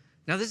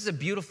 Now, this is a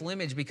beautiful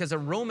image because a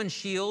Roman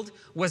shield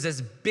was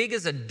as big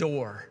as a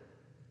door.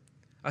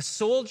 A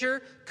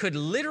soldier could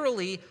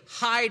literally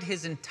hide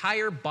his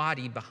entire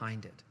body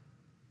behind it.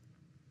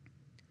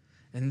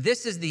 And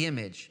this is the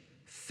image,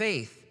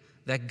 faith,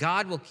 that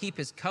God will keep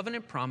his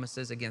covenant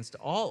promises against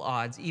all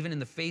odds, even in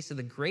the face of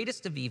the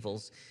greatest of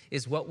evils,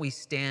 is what we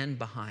stand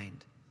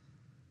behind.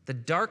 The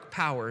dark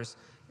powers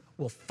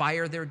will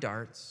fire their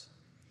darts,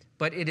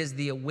 but it is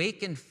the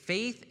awakened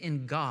faith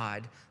in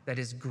God that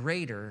is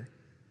greater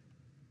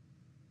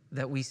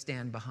that we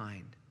stand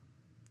behind.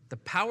 The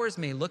powers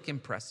may look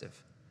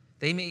impressive.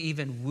 They may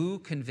even woo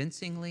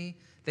convincingly.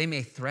 They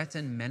may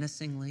threaten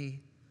menacingly.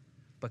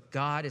 But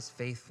God is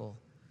faithful.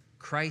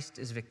 Christ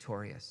is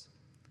victorious.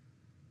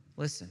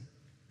 Listen,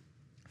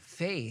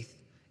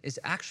 faith is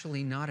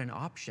actually not an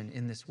option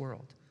in this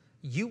world.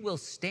 You will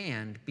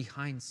stand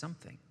behind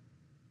something.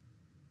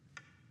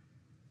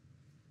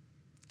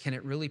 Can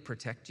it really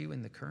protect you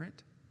in the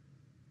current?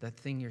 That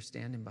thing you're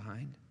standing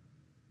behind?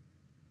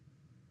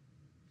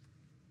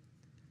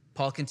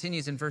 Paul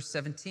continues in verse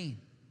 17.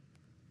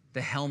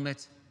 The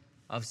helmet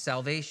of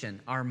salvation,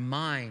 our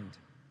mind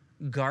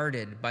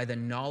guarded by the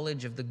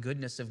knowledge of the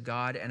goodness of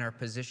God and our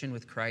position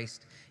with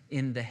Christ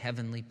in the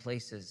heavenly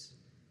places.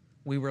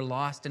 We were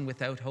lost and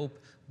without hope,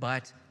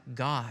 but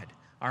God.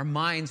 Our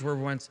minds were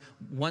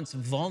once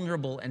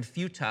vulnerable and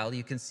futile.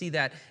 You can see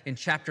that in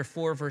chapter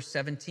 4, verse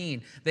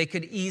 17. They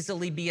could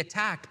easily be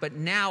attacked, but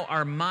now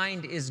our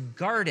mind is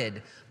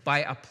guarded by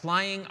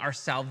applying our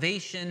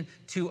salvation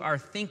to our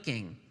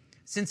thinking.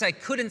 Since I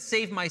couldn't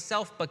save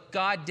myself, but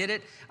God did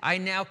it, I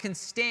now can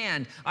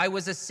stand. I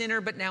was a sinner,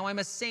 but now I'm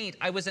a saint.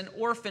 I was an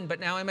orphan, but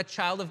now I'm a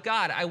child of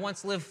God. I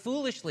once lived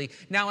foolishly.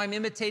 Now I'm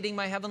imitating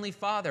my heavenly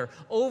Father.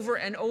 Over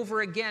and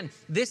over again,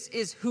 this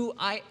is who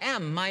I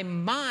am. My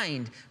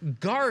mind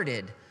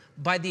guarded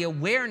by the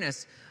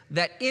awareness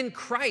that in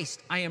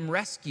Christ I am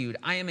rescued.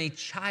 I am a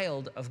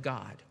child of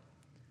God.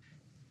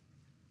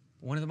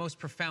 One of the most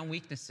profound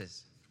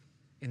weaknesses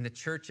in the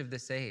church of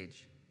this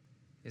age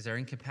is our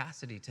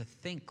incapacity to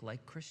think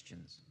like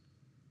Christians.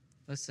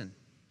 Listen,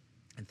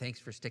 and thanks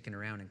for sticking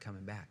around and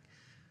coming back.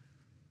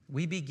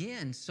 We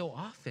begin so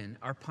often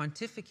our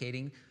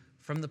pontificating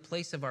from the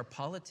place of our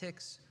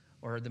politics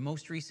or the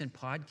most recent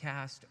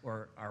podcast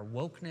or our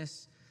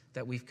wokeness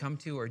that we've come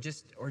to or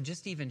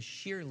just even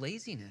sheer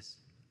laziness.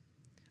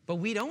 But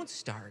we don't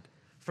start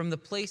from the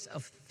place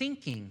of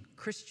thinking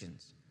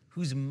Christians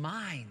whose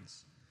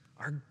minds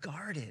are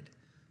guarded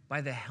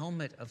by the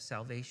helmet of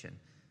salvation.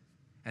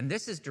 And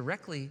this is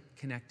directly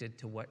connected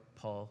to what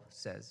Paul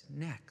says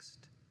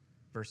next.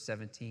 Verse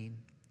 17,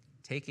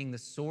 taking the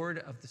sword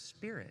of the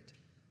Spirit,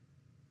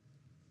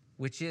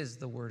 which is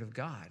the word of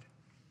God.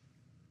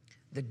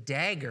 The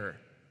dagger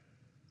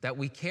that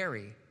we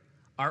carry,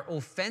 our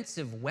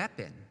offensive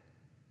weapon,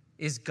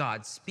 is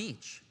God's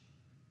speech.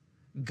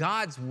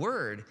 God's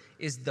word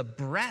is the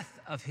breath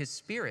of his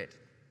Spirit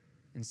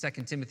in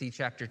 2 Timothy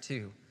chapter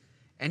 2.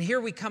 And here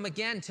we come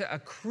again to a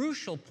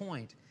crucial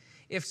point.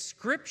 If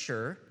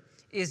Scripture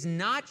is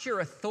not your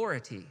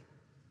authority,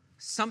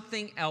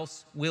 something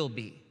else will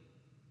be.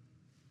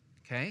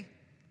 Okay?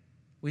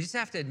 We just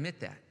have to admit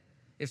that.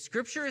 If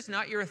Scripture is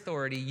not your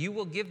authority, you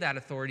will give that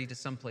authority to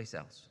someplace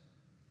else.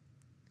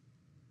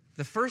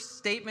 The first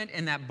statement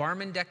in that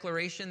Barmen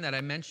Declaration that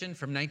I mentioned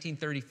from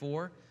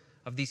 1934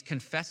 of these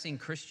confessing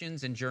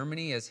Christians in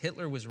Germany as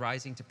Hitler was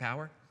rising to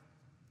power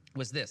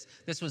was this.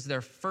 This was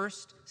their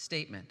first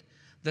statement.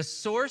 The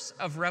source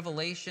of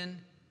revelation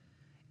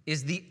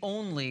is the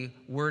only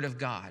Word of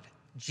God,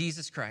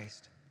 Jesus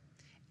Christ.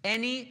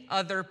 Any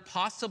other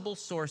possible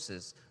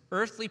sources,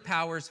 earthly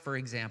powers, for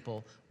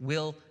example,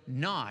 will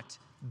not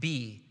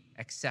be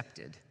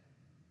accepted.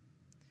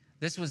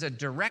 This was a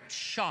direct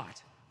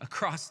shot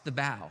across the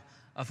bow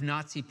of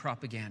Nazi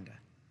propaganda.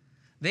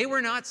 They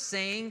were not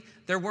saying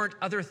there weren't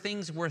other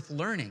things worth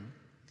learning.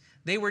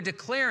 They were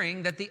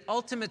declaring that the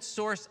ultimate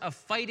source of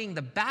fighting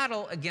the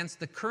battle against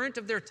the current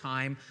of their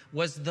time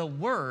was the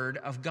Word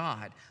of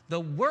God. The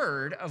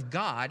Word of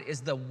God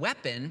is the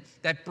weapon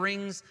that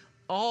brings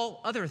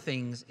all other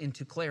things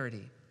into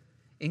clarity.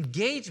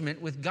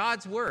 Engagement with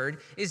God's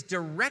Word is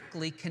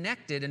directly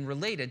connected and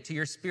related to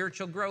your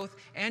spiritual growth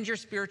and your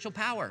spiritual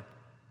power.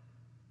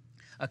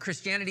 A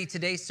Christianity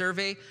Today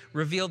survey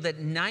revealed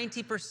that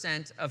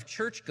 90% of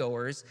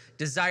churchgoers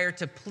desire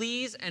to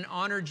please and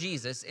honor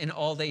Jesus in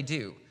all they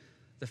do.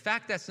 The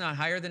fact that's not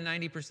higher than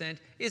 90%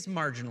 is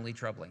marginally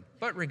troubling,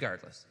 but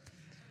regardless.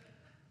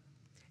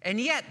 And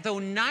yet, though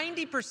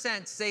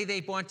 90% say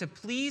they want to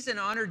please and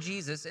honor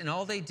Jesus in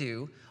all they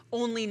do,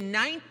 only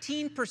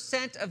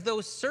 19% of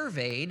those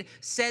surveyed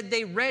said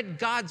they read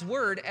God's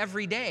Word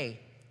every day,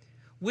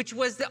 which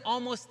was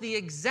almost the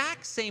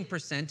exact same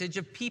percentage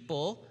of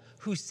people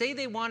who say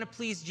they want to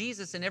please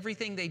Jesus in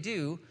everything they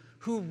do,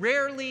 who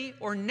rarely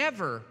or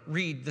never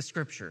read the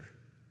Scripture.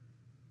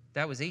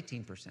 That was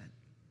 18%.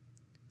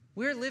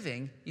 We're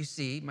living, you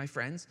see, my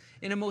friends,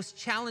 in a most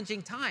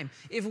challenging time.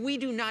 If we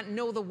do not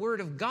know the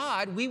Word of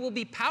God, we will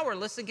be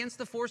powerless against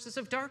the forces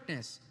of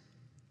darkness.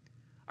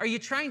 Are you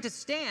trying to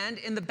stand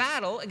in the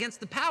battle against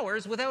the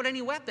powers without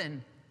any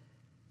weapon?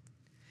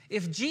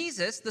 If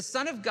Jesus, the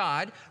Son of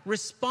God,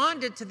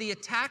 responded to the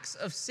attacks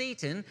of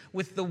Satan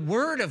with the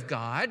Word of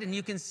God, and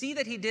you can see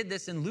that he did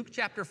this in Luke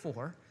chapter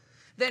 4,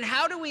 then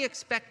how do we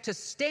expect to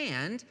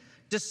stand,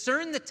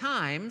 discern the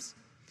times,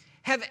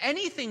 have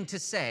anything to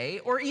say,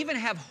 or even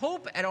have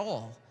hope at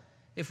all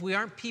if we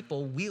aren't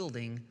people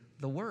wielding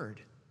the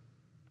Word?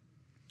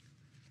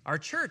 Our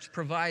church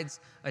provides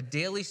a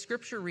daily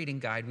scripture reading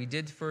guide. We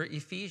did for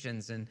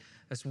Ephesians, and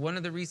that's one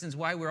of the reasons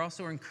why we're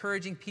also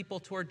encouraging people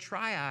toward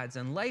triads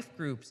and life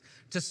groups,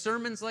 to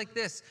sermons like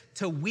this,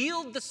 to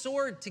wield the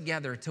sword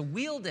together, to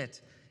wield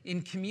it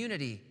in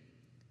community.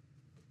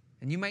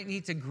 And you might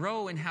need to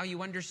grow in how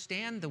you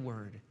understand the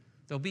Word.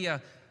 There'll be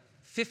a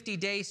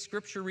 50-day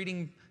scripture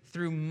reading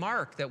through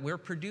Mark that we're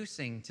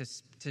producing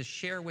to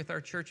share with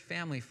our church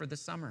family for the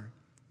summer.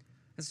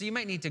 And so you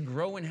might need to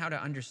grow in how to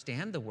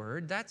understand the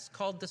Word. That's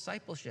called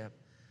discipleship.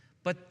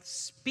 But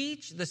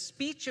the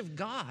speech of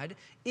God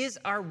is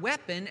our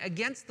weapon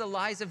against the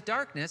lies of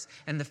darkness.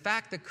 And the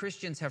fact that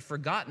Christians have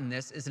forgotten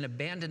this is an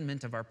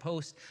abandonment of our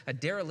post, a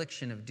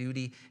dereliction of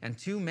duty, and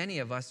too many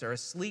of us are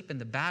asleep in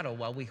the battle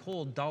while we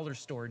hold dollar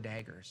store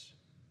daggers.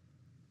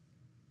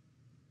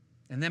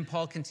 And then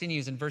Paul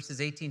continues in verses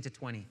 18 to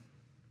 20.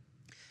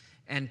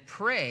 And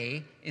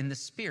pray in the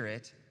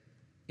Spirit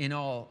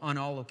on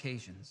all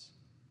occasions.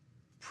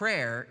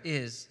 Prayer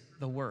is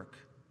the work.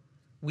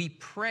 We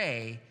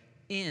pray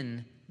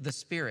in the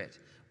Spirit.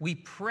 We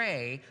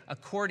pray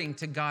according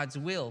to God's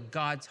will,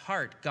 God's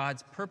heart,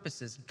 God's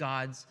purposes,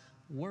 God's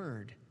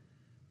Word.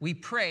 We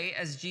pray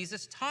as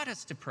Jesus taught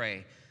us to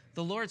pray.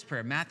 The Lord's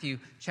Prayer, Matthew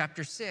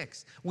chapter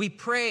 6. We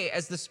pray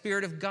as the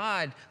Spirit of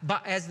God,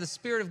 as the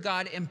Spirit of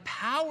God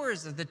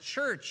empowers the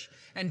church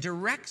and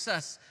directs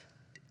us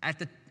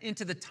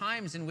into the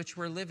times in which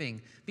we're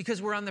living,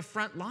 because we're on the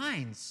front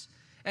lines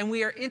and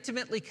we are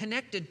intimately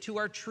connected to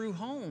our true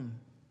home.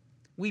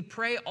 We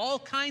pray all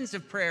kinds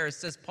of prayers,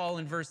 says Paul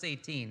in verse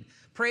 18.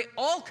 Pray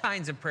all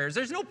kinds of prayers.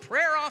 There's no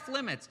prayer off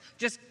limits.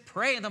 Just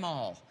pray them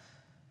all.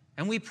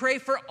 And we pray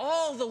for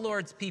all the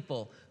Lord's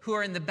people who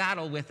are in the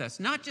battle with us,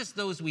 not just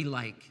those we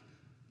like,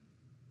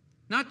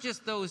 not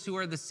just those who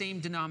are the same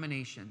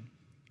denomination.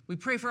 We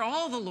pray for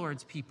all the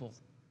Lord's people.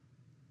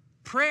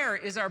 Prayer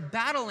is our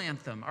battle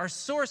anthem, our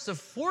source of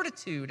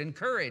fortitude and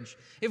courage.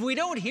 If we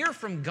don't hear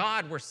from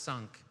God, we're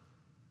sunk.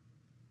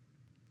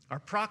 Our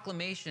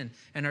proclamation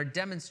and our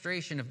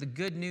demonstration of the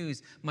good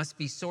news must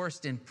be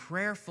sourced in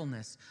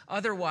prayerfulness.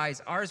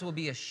 Otherwise, ours will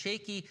be a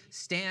shaky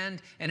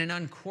stand and an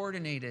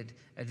uncoordinated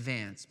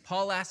advance.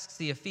 Paul asks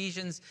the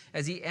Ephesians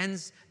as he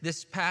ends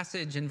this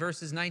passage in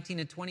verses 19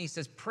 and 20, he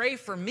says, "Pray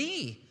for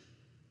me,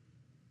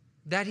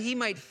 that he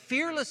might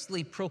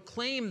fearlessly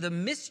proclaim the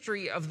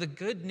mystery of the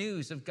good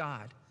news of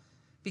God."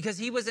 Because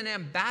he was an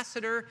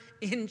ambassador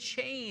in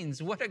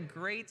chains. What a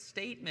great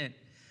statement.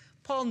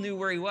 Paul knew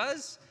where he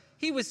was.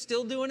 He was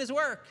still doing his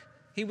work.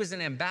 He was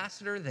an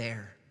ambassador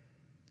there,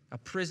 a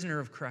prisoner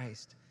of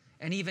Christ.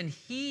 And even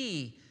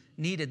he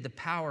needed the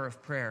power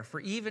of prayer. For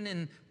even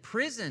in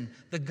prison,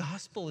 the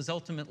gospel is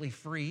ultimately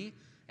free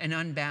and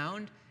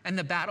unbound, and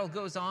the battle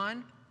goes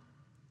on.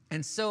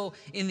 And so,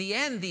 in the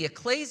end, the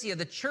ecclesia,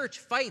 the church,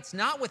 fights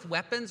not with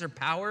weapons or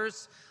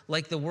powers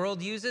like the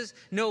world uses.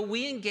 No,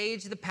 we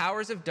engage the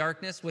powers of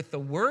darkness with the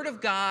Word of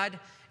God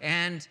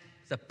and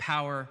the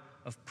power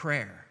of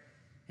prayer.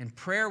 In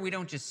prayer, we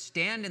don't just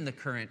stand in the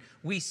current.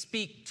 We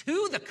speak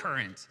to the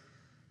current,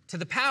 to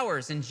the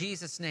powers in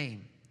Jesus'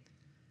 name.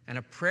 And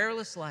a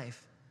prayerless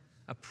life,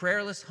 A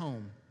prayerless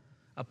home,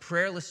 a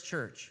prayerless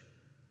church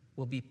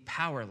will be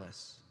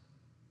powerless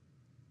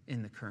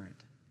in the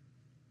current.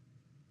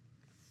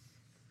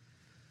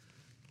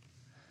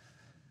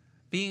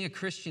 Being a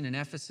Christian in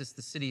Ephesus,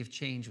 the city of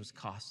change, was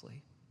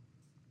costly.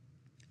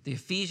 The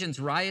Ephesians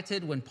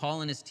rioted when Paul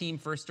and his team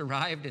first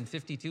arrived in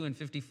 52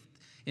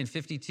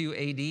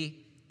 AD.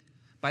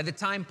 By the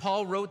time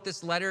Paul wrote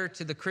this letter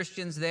to the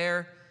Christians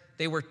there,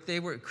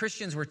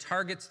 Christians were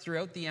targets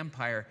throughout the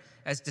empire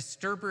as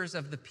disturbers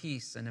of the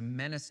peace and a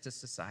menace to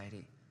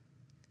society.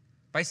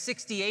 By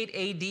 68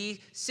 AD,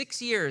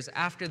 6 years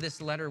after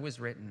this letter was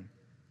written,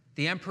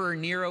 the Emperor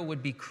Nero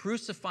would be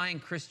crucifying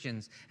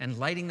Christians and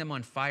lighting them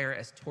on fire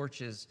as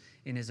torches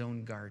in his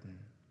own garden.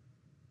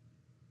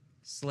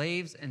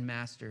 Slaves and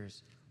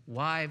masters,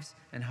 wives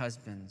and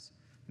husbands,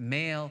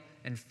 male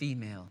and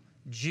female,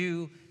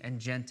 Jew and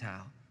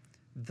Gentile,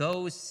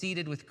 those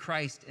seated with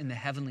Christ in the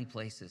heavenly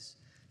places,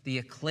 the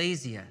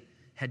ecclesia,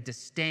 had to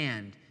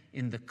stand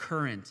in the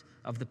current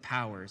of the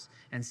powers,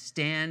 and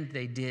stand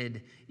they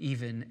did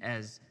even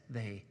as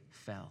they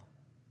fell.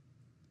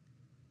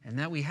 And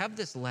now we have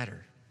this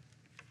letter.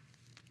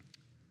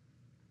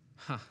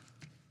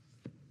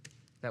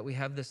 That we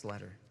have this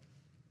letter,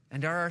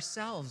 and are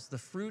ourselves the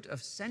fruit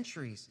of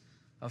centuries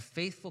of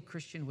faithful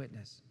Christian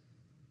witness.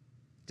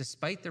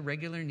 Despite the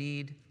regular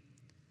need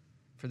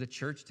for the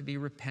church to be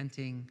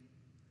repenting,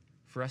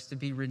 for us to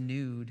be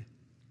renewed,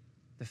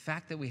 the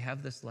fact that we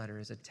have this letter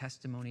is a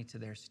testimony to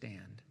their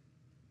stand.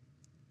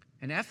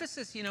 And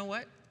Ephesus, you know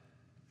what?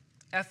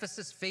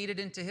 Ephesus faded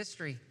into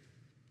history.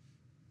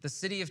 The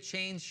city of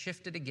change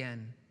shifted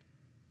again.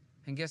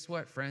 And guess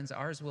what, friends?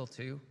 Ours will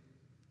too.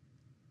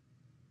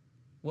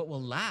 What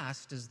will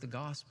last is the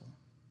gospel,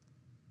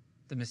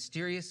 the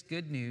mysterious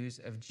good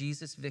news of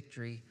Jesus'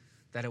 victory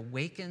that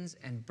awakens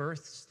and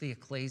births the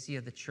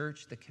ecclesia, the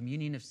church, the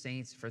communion of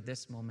saints for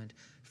this moment,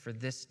 for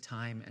this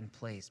time and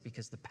place,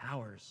 because the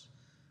powers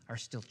are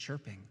still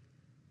chirping.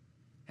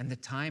 And the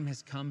time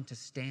has come to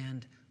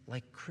stand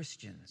like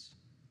Christians,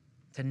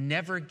 to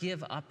never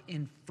give up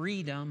in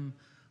freedom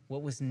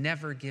what was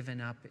never given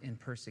up in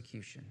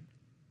persecution.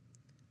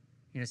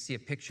 You see a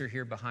picture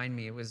here behind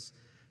me. It was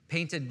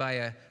painted by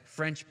a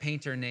French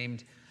painter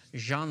named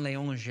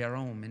Jean-Léon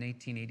Gérôme in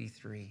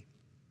 1883.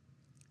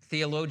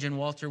 Theologian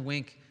Walter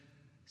Wink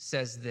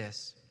says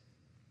this: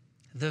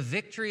 "The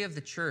victory of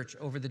the church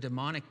over the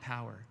demonic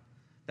power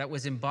that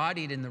was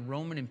embodied in the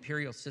Roman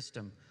imperial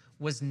system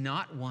was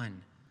not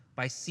won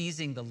by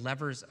seizing the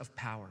levers of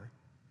power.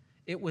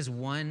 It was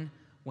won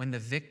when the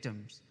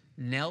victims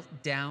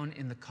knelt down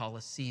in the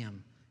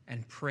Colosseum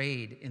and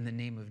prayed in the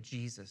name of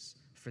Jesus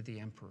for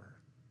the emperor."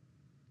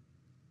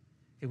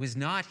 It was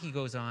not, he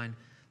goes on,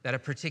 that a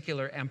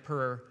particular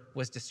emperor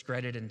was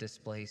discredited and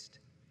displaced.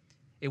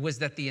 It was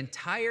that the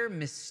entire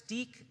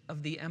mystique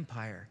of the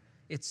empire,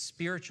 its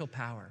spiritual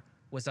power,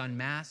 was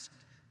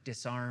unmasked,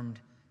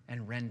 disarmed,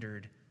 and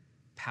rendered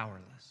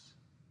powerless.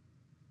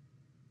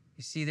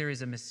 You see, there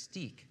is a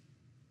mystique,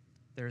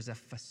 there is a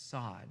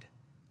facade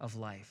of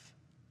life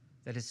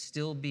that is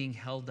still being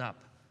held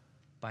up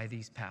by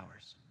these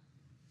powers.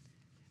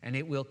 And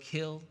it will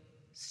kill,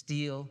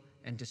 steal,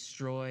 and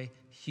destroy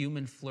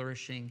human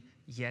flourishing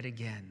yet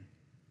again.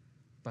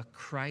 But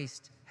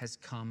Christ has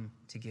come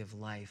to give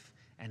life,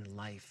 and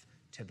life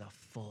to the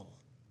full.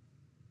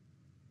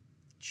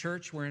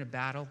 Church, we're in a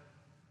battle,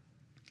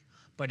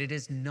 but it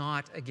is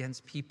not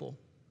against people.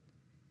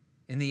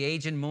 In the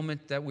age and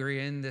moment that we're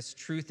in, this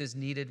truth is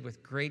needed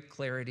with great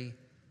clarity.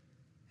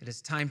 It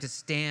is time to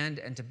stand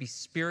and to be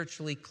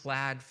spiritually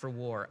clad for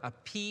war, a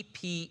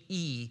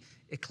PPE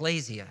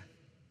ecclesia.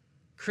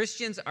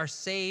 Christians are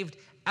saved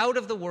out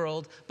of the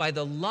world by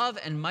the love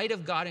and might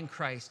of God in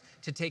Christ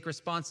to take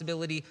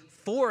responsibility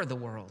for the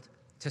world,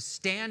 to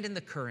stand in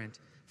the current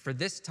for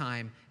this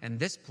time and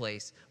this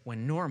place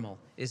when normal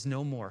is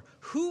no more.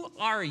 Who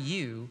are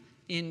you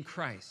in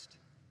Christ?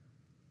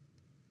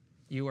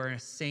 You are a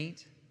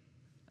saint,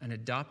 an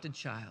adopted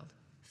child,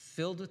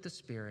 filled with the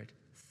Spirit,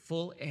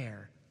 full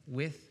heir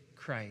with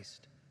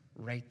Christ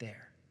right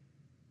there.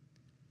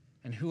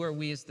 And who are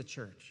we as the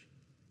church?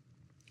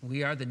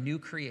 We are the new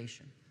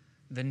creation,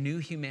 the new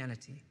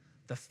humanity,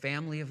 the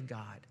family of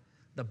God,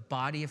 the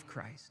body of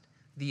Christ,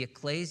 the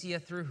ecclesia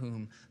through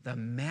whom the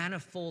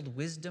manifold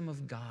wisdom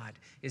of God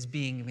is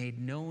being made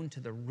known to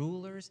the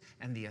rulers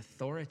and the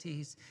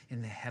authorities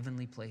in the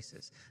heavenly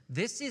places.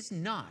 This is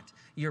not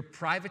your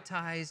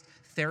privatized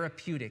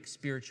therapeutic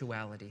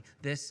spirituality.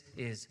 This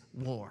is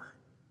war.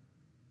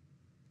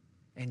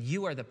 And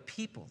you are the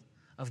people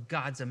of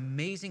God's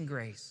amazing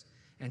grace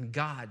and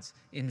God's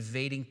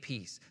invading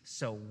peace.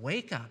 So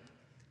wake up,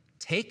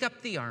 take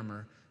up the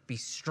armor, be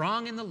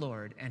strong in the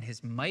Lord and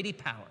his mighty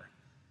power,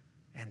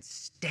 and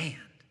stand.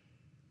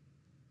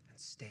 And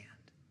stand.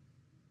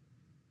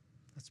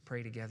 Let's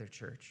pray together,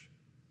 church.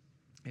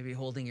 Maybe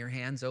holding your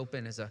hands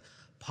open as a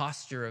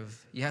posture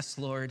of, yes,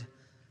 Lord,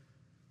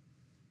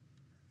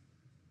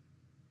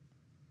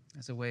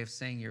 as a way of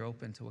saying you're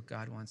open to what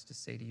God wants to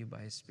say to you by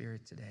his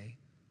Spirit today,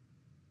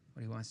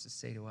 what he wants to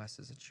say to us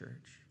as a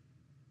church.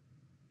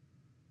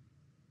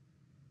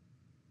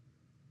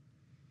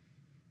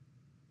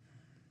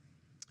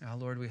 Now,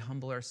 Lord, we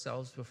humble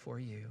ourselves before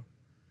you.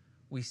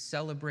 We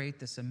celebrate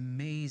this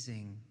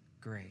amazing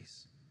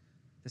grace,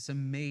 this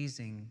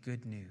amazing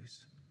good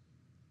news,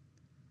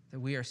 that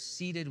we are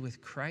seated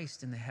with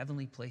Christ in the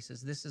heavenly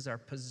places. This is our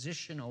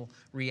positional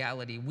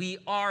reality. We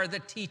are the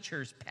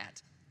teacher's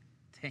pet.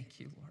 Thank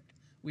you, Lord.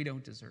 We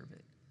don't deserve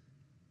it.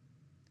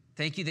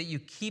 Thank you that you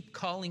keep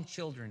calling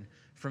children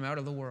from out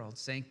of the world,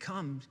 saying,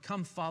 come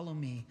follow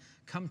me,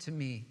 come to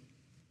me.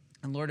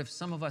 And Lord, if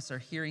some of us are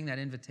hearing that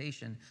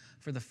invitation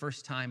for the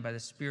first time by the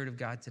Spirit of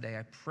God today,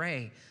 I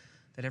pray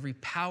that every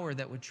power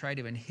that would try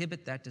to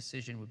inhibit that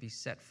decision would be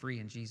set free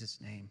in Jesus'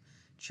 name.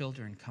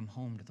 Children, come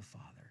home to the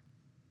Father.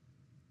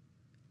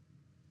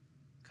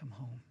 Come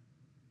home.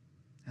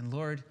 And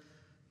Lord,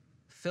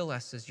 fill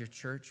us as your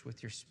church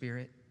with your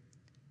Spirit.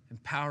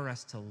 Empower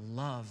us to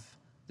love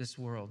this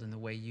world in the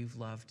way you've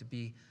loved, to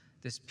be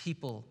this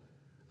people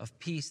of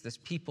peace, this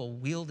people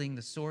wielding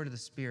the sword of the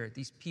Spirit,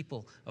 these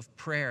people of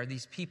prayer,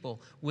 these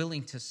people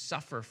willing to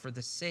suffer for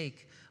the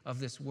sake of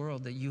this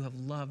world that you have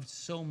loved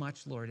so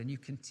much, Lord, and you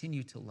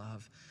continue to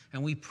love.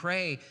 And we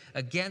pray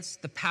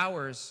against the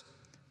powers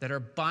that are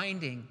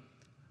binding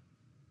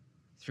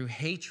through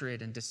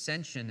hatred and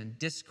dissension and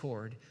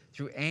discord,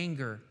 through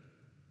anger,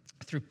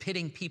 through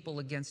pitting people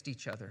against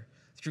each other,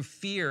 through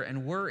fear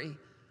and worry.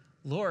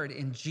 Lord,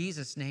 in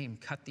Jesus' name,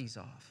 cut these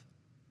off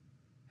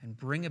and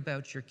bring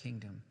about your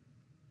kingdom.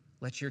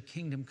 Let your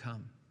kingdom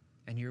come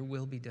and your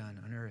will be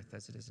done on earth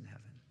as it is in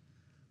heaven.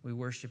 We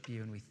worship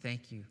you and we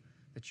thank you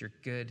that you're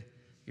good,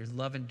 your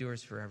love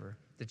endures forever,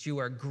 that you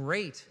are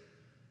great,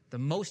 the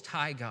most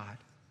high God,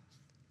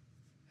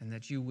 and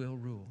that you will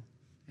rule,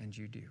 and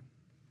you do.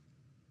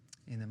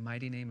 In the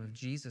mighty name of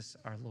Jesus,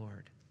 our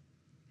Lord,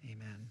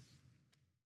 amen.